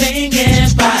that thing in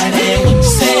body. What you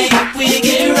say if we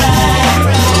get right?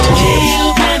 Hey,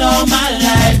 you've been all my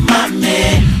life,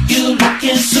 mommy. You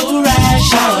looking so right,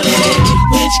 shorty.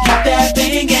 Which got that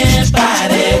thing in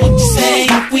body. What you say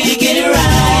if we get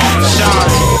right?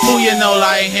 Shorty, who you know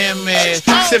like him is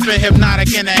sipping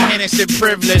hypnotic in that Hennessy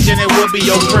privilege, and it would be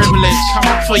your privilege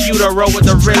for you to roll with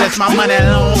the realest. My money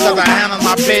long, cause I handle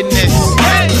my business.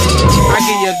 I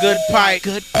give you a good pipe,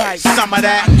 some of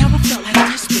that. I never felt like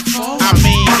this before. I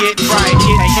mean, get right,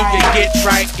 and you can get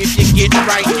right if you get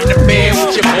right in the bed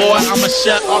with your boy. I'ma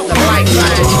shut off the lights.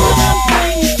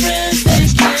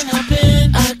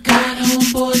 I got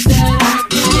homeboys that I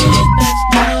can hit. That's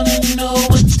down and know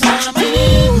what time it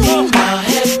is. Meanwhile,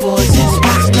 head boys is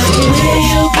what's knocking. Hey,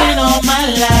 you've been all my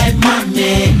life,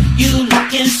 mommy. You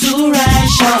looking so right,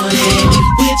 shorty.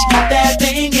 Which got that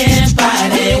thing in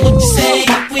body. What you say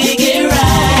if we get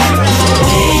right?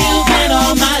 Hey, you've been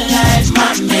all my life,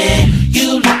 mommy.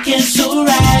 You looking so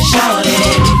right, shorty.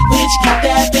 Which got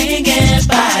that thing in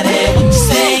body. What you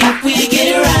say if we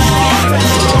get right?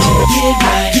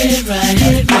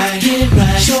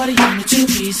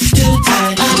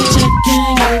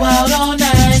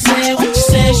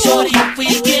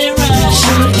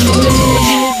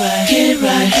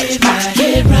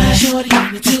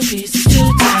 in the two pieces too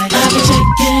tight. I've been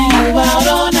checking you out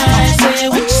all night. Say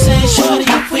what you say, shorty,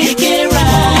 if we get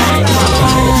right.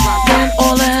 Then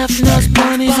all I have enough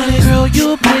bunnies. Girl,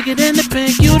 you bigger than the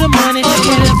pig, you the money.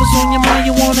 Whatever's on your mind,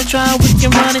 you wanna try, we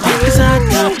can run it. Cause I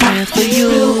got plans for you.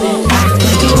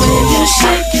 The way you're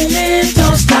shaking it,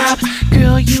 don't stop.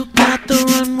 Girl, you got the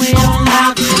runway on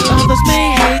lock. Others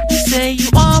may hate to say you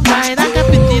alright. I got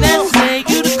 50 that say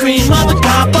you the cream of the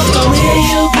crop. But the way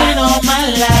you've been all my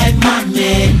life, my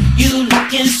man, you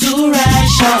looking so right,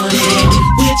 shorty.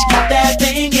 Which got that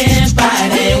thing in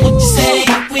body. What you say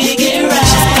if we get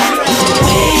right? The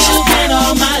way you've been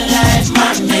all my life,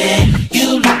 my man,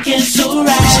 you looking so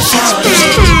right, shorty.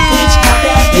 Which got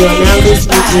that thing in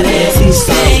body. What you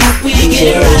say if we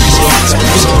get right?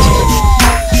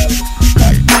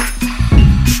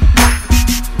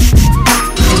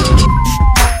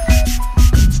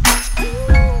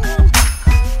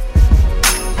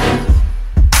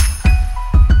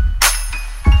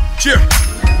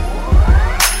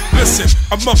 Listen,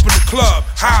 I'm up in the club,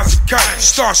 high as a kite.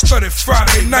 Star-studded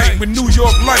Friday night with New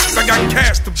York lights. I got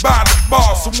cash to buy the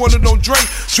bar, so one of them drink,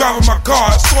 driving my car.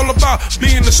 It's all about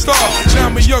being a star. Now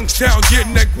I'm in Youngstown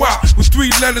getting that guap with 3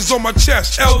 letters on my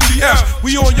chest, LDF.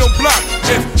 We on your block.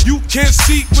 If you can't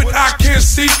see what I can't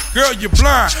see, girl, you're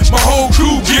blind. My whole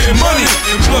crew getting money.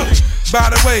 And look, by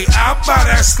the way, I'll buy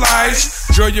that slice.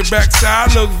 Girl, your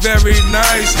backside look very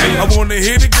nice. I wanna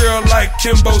hit a girl like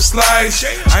Kimbo Slice.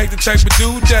 I ain't the type of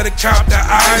dude that'll cop the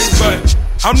eyes, but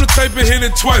I'm the type of hit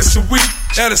it twice a week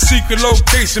at a secret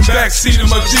location, backseat of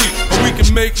my Jeep. And we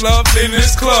can make love in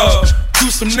this club. Do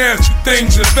some nasty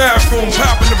things in the bathroom,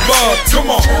 popping the bug.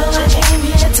 Come on. I came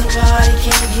here to party.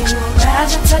 Can you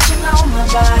imagine touching on my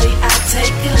body? I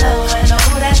take it low, I know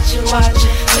that you watch it.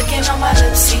 Looking on my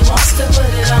lips, he wants to put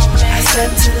it on me. I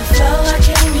step to the floor, I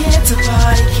came here to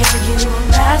party. Can you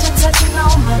imagine touching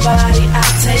on my body? I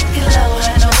take it low,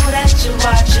 I know that you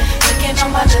watch it. Looking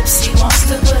on my lips, he wants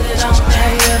to put it on me.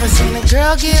 Have you ever seen a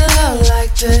girl get low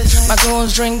like this? My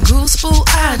girls drink Goose Boo,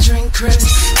 I drink Chris.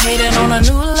 Made it on a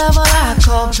new level, I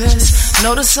call piss.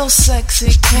 Notice so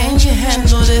sexy, can you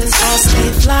handle this? I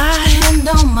stay fly and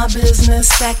on my business.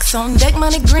 Stacks on deck,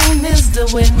 money green is the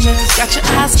witness. Got your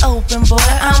eyes open, boy,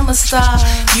 I'm a star.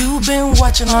 You've been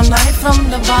watching all night from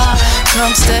the bar.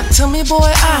 Come step to me,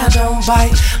 boy, I don't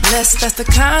bite. That's the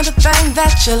kind of thing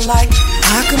that you like.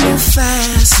 I can move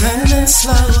fast and then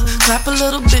slow. Clap a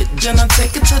little bit, then I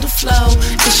take it to the flow.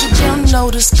 It should be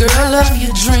unnoticed, girl of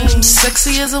your dreams.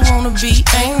 Sexy as I wanna be,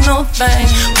 ain't no thing.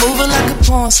 Move it like a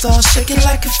porn star, shake it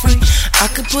like a freak. I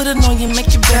could put it on you,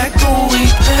 make your back go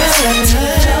weak.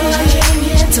 I came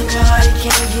here to party.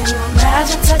 Can you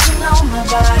imagine touching on my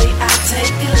body? I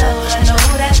take it low, I know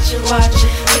that you watch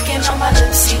it. Looking on my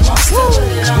lips, he wants to put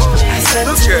it on me. I said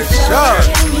Look at Sean.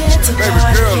 Baby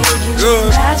girl look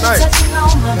good tonight.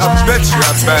 I bet you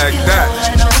I bagged that.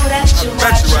 I bet you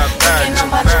I bagged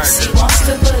that.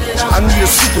 I need a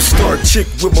superstar chick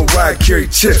with Mariah Carey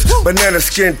chips. Banana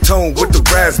skin tone with the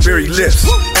raspberry lips.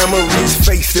 Amarie's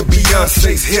face and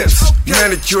Beyonce's hips.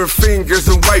 Manicure fingers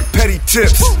and white petty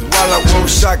tips. While I roll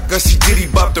shotgun, she diddy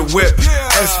bop the whip.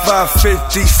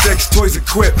 S550, sex toys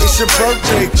equipped. It's your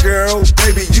birthday, girl.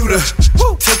 Baby, you the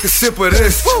take a sip of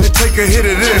this and take a hit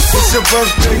of this. It's your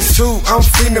birthday too. I'm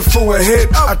fiending for a hit.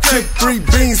 I took 3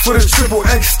 beans for the triple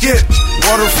X skit.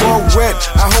 Waterfall wet,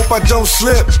 I hope I don't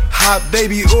slip. Hot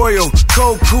baby oil,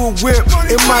 cold cool whip.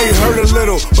 It might hurt a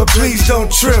little, but please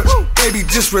don't trip. Baby,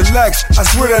 just relax, I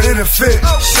swear that it'll fit.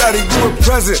 Shawty, you a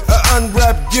present, an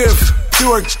unwrapped gift.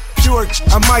 Pure,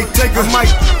 I might take a mic.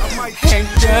 Hey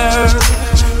girl,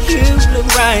 you look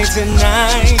right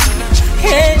tonight.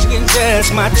 Hey, in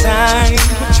just my time.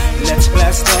 Let's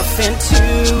blast off into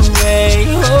a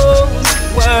whole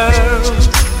world.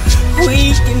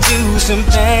 We can do some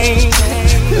things,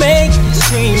 make you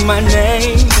scream my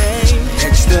name.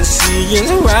 Ecstasy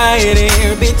is right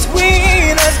here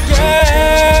between us,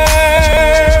 girl.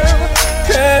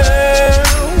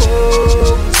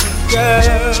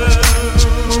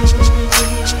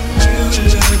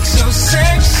 You look so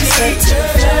sexy,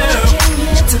 girl. Came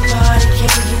here to party. Can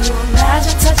you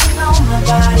imagine touching on my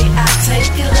body? I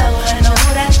take it low, I know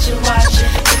that you watch it.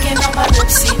 Looking on my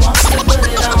lips, he wants to put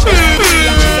it on me.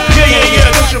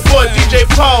 Yeah, this your boy DJ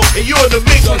Paul, and you're in the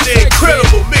mix with the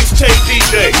incredible mixtape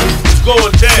DJ. It's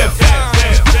going down.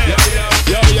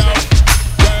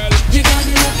 You got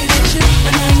me looking at you,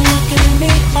 and now you looking at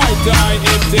me. My guy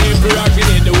is the rocking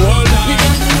in the world. You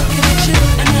got me looking at you,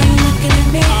 and now you looking at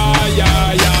me.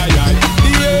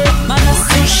 My love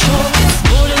so short,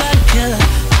 border like a killer.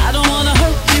 I don't wanna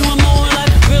hurt you, I'm more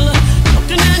like a thriller.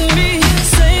 Looking at me,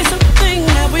 say something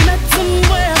that we met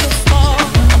somewhere before.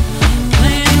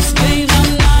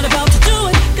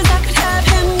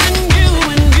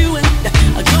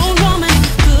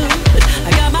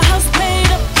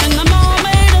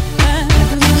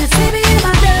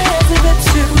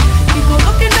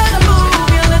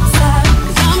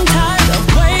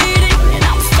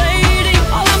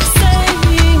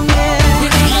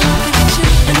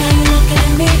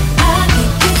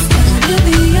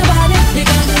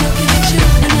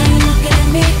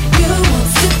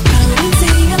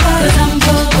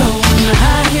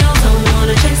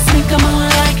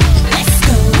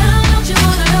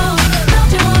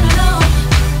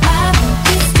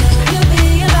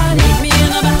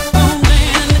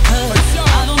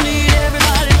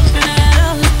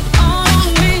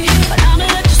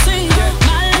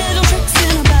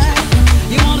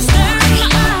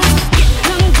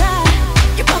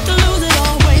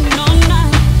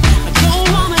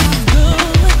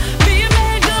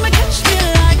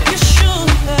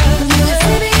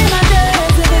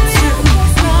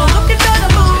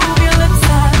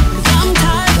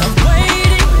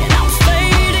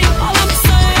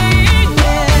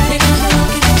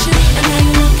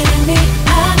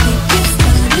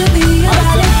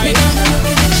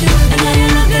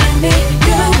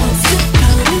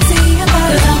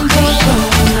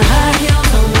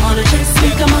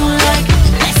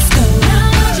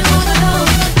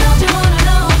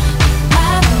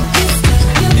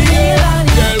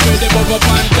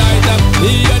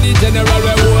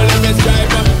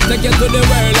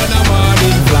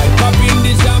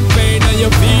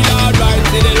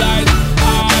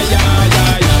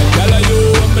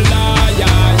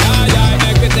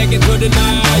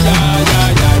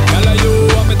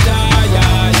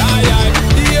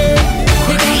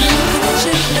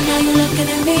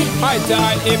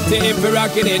 hip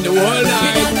rocking in the whole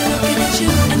night. Looking at you,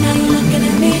 and now you're looking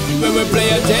at me. When we play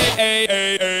a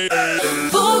day.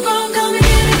 Full grown, come and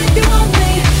get it if you want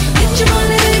me. Get your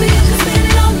money, baby, you can spend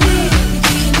it on me. You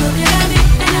keep looking at me,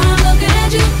 and now I'm looking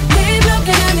at you. Keep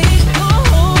looking at me.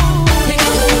 They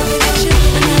got me looking at you,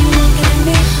 and now you're looking at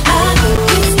me. I know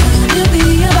it's time to be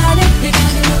about it. They got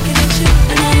me looking at you,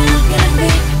 and now you're looking at me.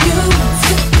 You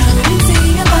sit down and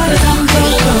see about it. 'Cause I'm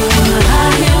full grown, my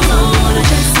high heels on. I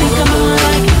just think I'm on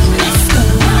like, let's go.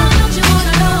 Don't you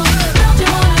wanna know? Don't you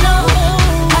wanna know?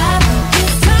 I know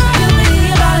it's time to be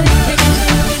about it. They got me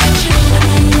looking at you, and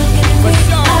now you're looking at me.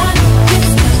 I know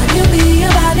it's time to be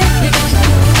about it. They got me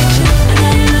looking at you, and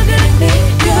now you're looking at me.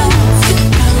 You sit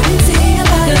down and see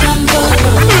about it. 'Cause I'm full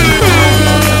grown, my high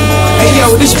heels on. Hey yo,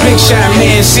 this Big Shot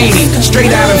Mancini,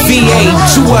 straight out of VA,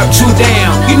 2 up, 2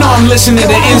 down. You know I'm listening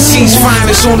to NC's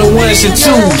finest on the 1s and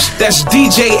 2s. That's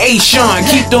DJ A. Sean,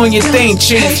 keep doing your thing,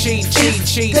 chief.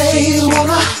 They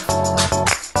wanna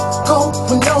go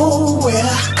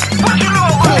nowhere. What you know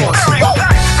about it?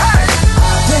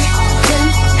 They can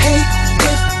hate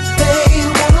if they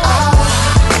wanna.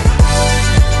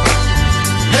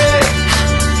 Hey,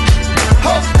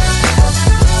 ho.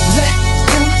 Let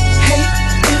them hate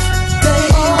if they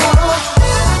wanna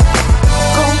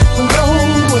go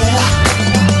nowhere.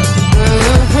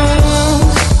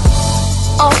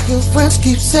 All your friends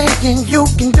keep saying you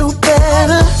can do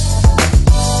better.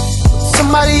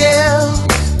 Somebody else,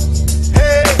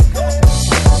 hey,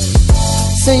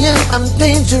 saying I'm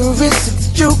dangerous,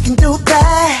 that you can do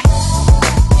that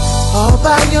all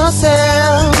by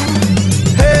yourself.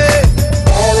 Hey,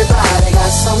 everybody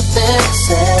got something to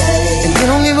say, and you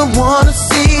don't even wanna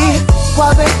see why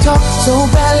they talk so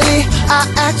badly. I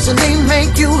actually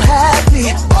make you happy.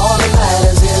 All that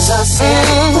matters is us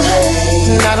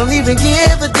and I don't even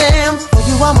give a damn. For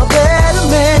you, I'm a better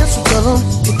man. So tell them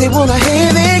if they wanna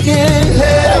hear, they can.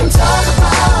 Let them talk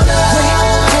about us.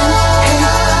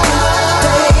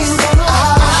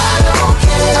 I don't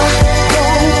care.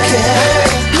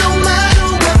 No matter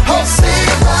what they say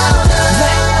about us.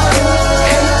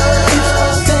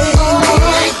 We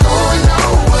ain't going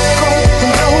nowhere.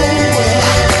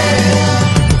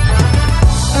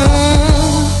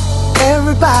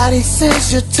 Everybody says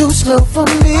you're too slow for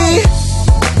me,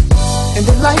 and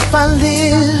the life I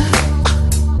live.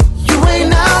 You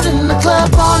ain't out in the club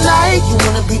all night. You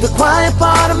wanna be the quiet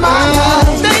part of my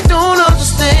life. They don't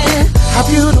understand how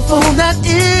beautiful that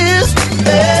is.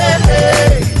 Hey,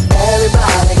 hey.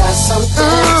 Everybody got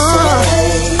something to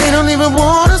say. They don't even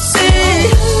wanna see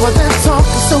why they're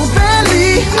talking so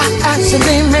badly. I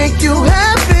actually make you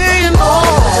happy and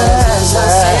all that.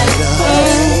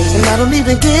 And I don't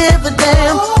even give a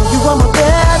damn. For you, I'm a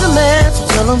better man. So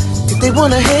tell them if they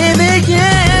wanna hear, they can.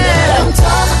 Let them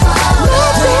talk about it.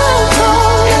 Let them talk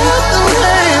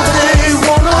if they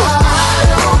wanna. I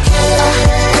don't care.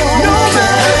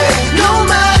 No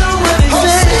matter what they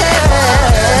say.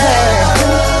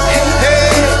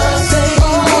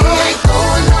 We ain't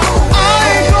going nowhere. I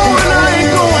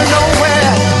ain't going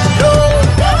nowhere. No.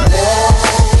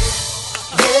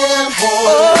 Let them hate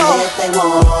if they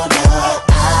wanna.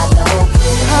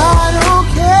 I don't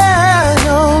care,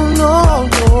 no.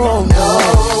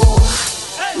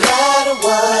 Matter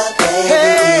what, baby,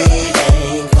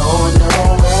 ain't going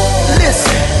nowhere.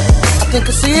 Listen, I think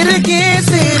I see it again.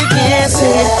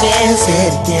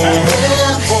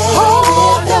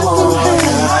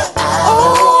 Oh,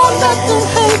 let them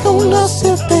hate on us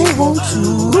if they want to.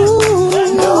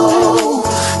 No,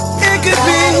 it could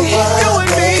be you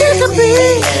and me. It could be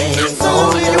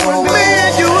only you and me,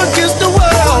 and you against the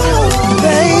world,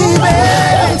 baby.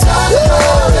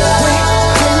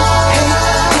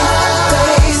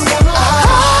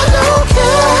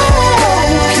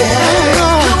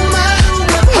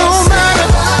 No matter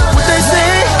what they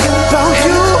say about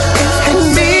you and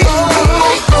me.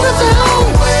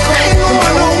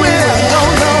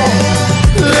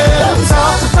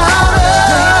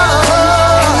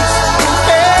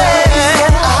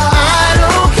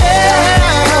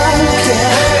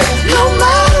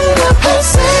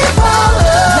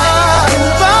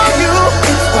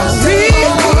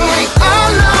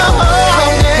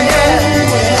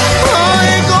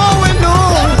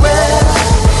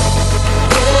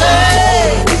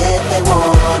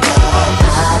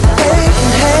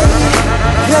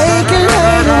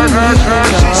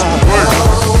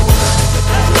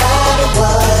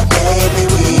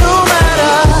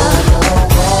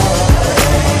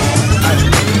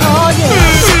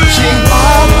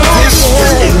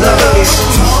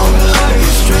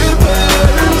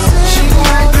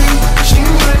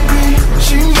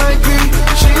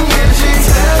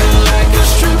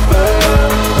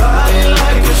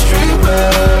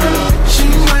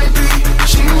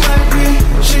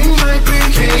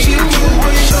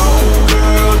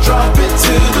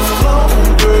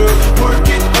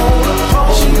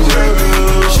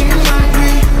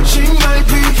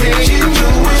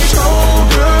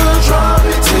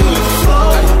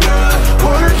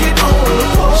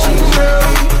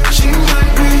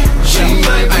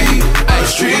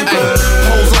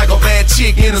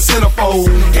 in a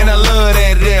centerfold. And I love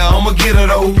that there, I'ma get her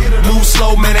though. Move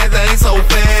slow, man, that thing so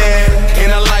fast.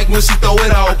 And I like when she throw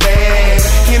it all back.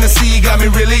 Hennessy got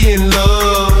me really in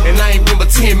love. And I ain't been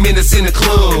but 10 minutes in the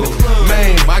club.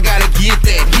 Man, I gotta get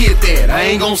that, hit that.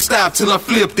 I ain't gon' stop till I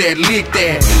flip that, lick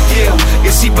that. Yeah,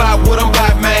 if she buy what I'm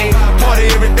buy, man. Party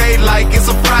every day like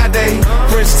it's a Friday.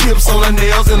 French tips on her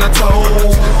nails and her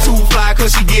toes. Too fly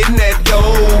cause she getting that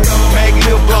dough. Mag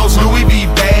lip gloss, Louis V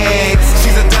bags.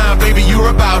 She's a dime, baby, you're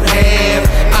about half.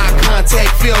 Eye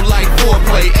contact feel like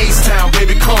foreplay. H-Town,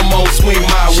 baby, come on, swing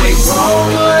my way. She walk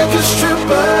like a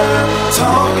stripper,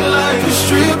 talk like a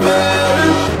stripper.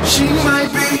 She might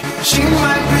be, she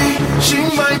might be, she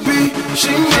might be,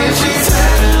 she might be. She's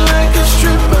acting like a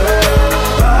stripper,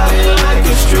 body like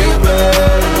a stripper.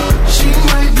 She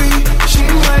might be, she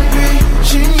might be,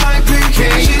 she might be.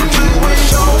 Can you do a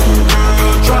show,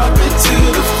 girl? Drop it to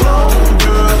the floor,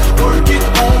 girl. Work it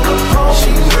on the pole,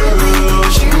 girl.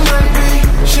 She might be,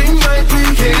 she might be.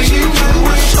 Can you do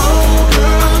a show,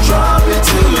 girl? Drop it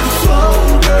to the floor,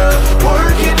 girl.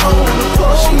 Work it on the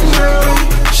pole, girl.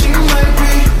 She might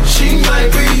be, she might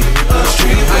be a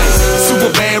stripper.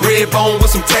 Super bad red bone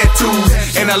with some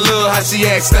tattoos. And I love how she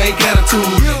acts, stank attitude.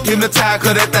 Hypnotized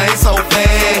cause that thing so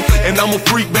fast. And I'm a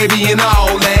freak, baby, in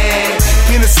all that.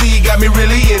 Hennessy got me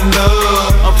really in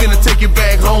love. I'm finna take you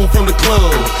back home from the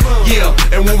club. Yeah,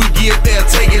 and when we get there,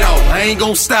 take it off. I ain't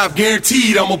gon' stop,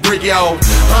 guaranteed I'ma break it off.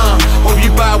 Hope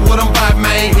you buy what I'm buy,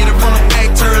 man. Hit it from the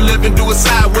back, turn left and do it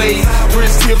sideways.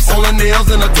 French tips on her nails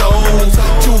and her toes.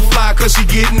 Too fly cause she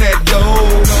getting that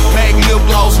dough. Mag lip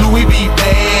gloss, Louis V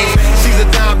bag. She's a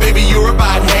dime, baby, you're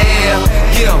about half.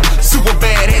 Yeah, super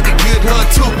bad, had to get her.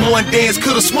 Took one dance,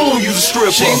 could've sworn you was a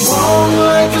stripper. She walk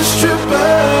like a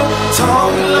stripper,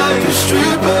 talk like a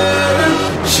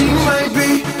stripper. She might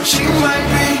be, she might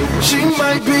be, she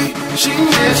might be, she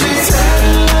might be. She's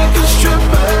acting like a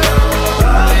stripper,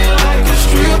 body like a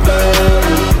stripper.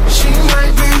 She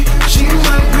might be, she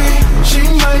might be, she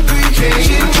might be. Can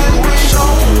you do a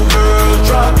show, girl?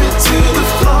 Drop it to the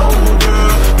floor,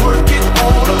 girl. Work it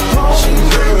on the pole,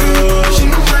 girl. She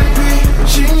might be,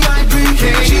 she might be.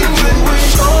 Can you do a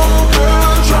show,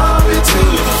 girl? Drop it to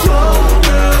the floor,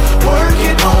 girl. Work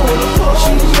it on the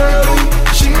pole, girl.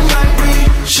 She might be,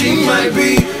 she might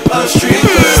be a stripper.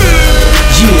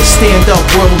 Yeah, stand up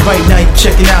worldwide night,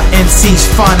 checking out MC's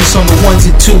finest on the ones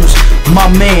and twos. My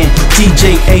man,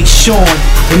 DJ A. Sean,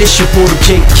 and it's your boy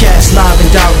J. Cass, live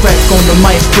and direct on the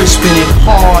mic, crispin' it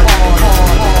hard.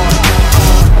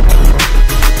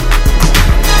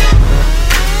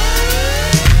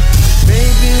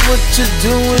 What you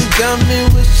doing got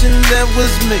me wishing that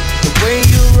was me. The way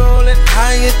you roll it,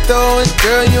 how you throw it,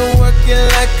 girl, you're working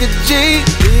like a G.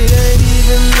 It ain't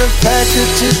even the fact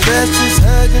that your dress is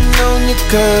hugging on your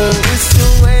curve. It's the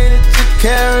way that you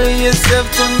carry yourself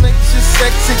that makes you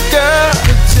sexy, girl.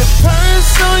 Put your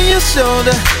purse on your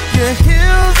shoulder, your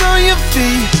heels on your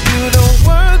feet. You don't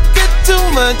work it too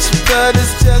much, but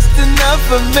it's just enough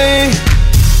for me.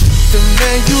 The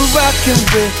man you rockin'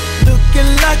 with,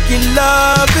 looking like you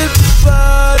love it.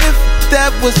 But if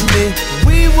that was me,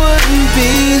 we wouldn't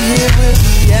be here with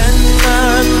me and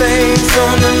my place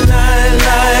on a night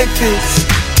like this.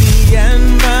 Me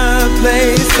and my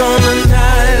place on a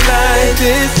night like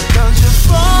this. Cause you're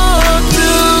far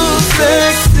too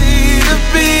sexy to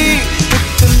be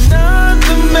with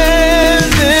another man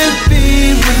than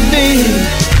be with me.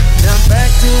 Now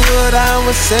back to what I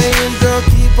was saying, girl,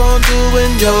 keep on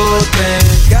doing your thing.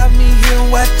 Got me here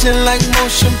watching like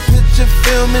motion picture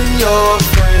filming your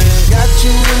friend. Got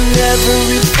you in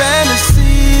every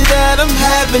fantasy that I'm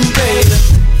having, baby.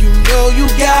 You know you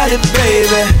got it,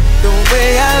 baby. The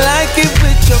way I like it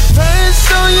with your purse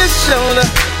on your shoulder,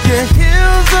 your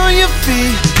heels on your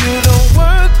feet. You don't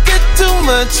work it too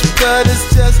much, but it's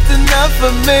just enough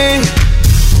for me.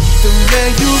 The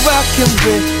man you rockin'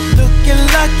 with, looking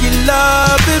like you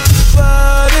love it.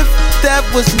 But if that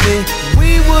was me,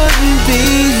 we wouldn't be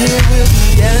here with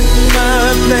me and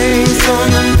my place on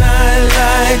a night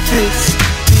like this.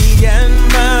 Me and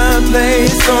my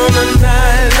place on a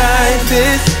night like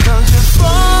this. Cause you're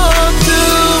far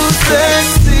too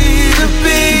sexy to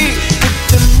be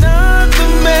with another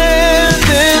man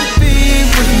than be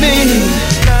with me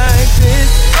like this.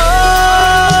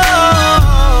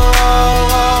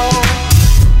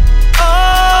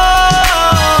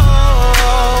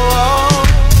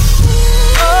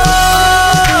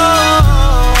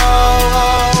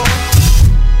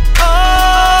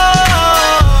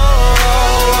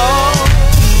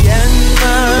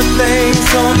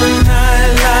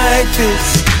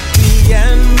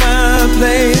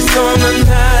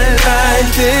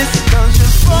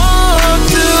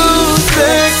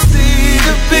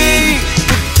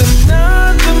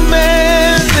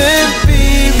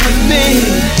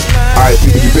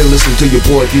 to your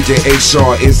boy DJ A.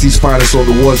 Shawn, NC's finest on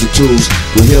the ones and twos,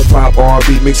 with hip hop,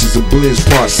 R&B mixes and blends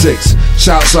part 6.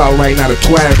 Shouts out right now to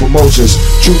Twag Promotions,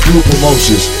 True Blue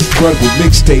Promotions, Incredible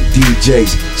Mixtape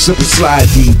DJs, Slip and Slide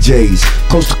DJs,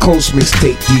 Coast to Coast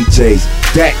Mixtape DJs,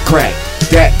 Dat Crack,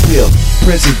 Dat Pill,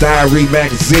 Prince's Diary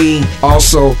Magazine.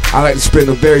 Also, I'd like to spend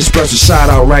a very special shout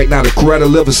out right now to Coretta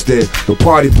Livingston. The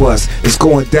party bus is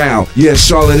going down. Yeah,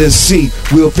 Charlotte NC,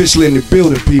 we're officially in the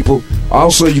building, people.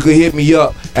 Also, you can hit me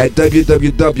up at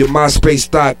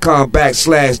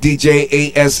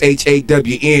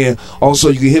www.myspace.com/DJASHAWN. Also,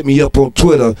 you can hit me up on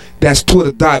Twitter. That's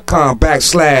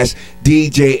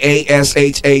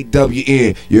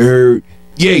twitter.com/DJASHAWN. You heard?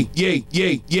 Yay, yay,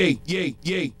 yay, yay, yay,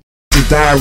 yay. Diary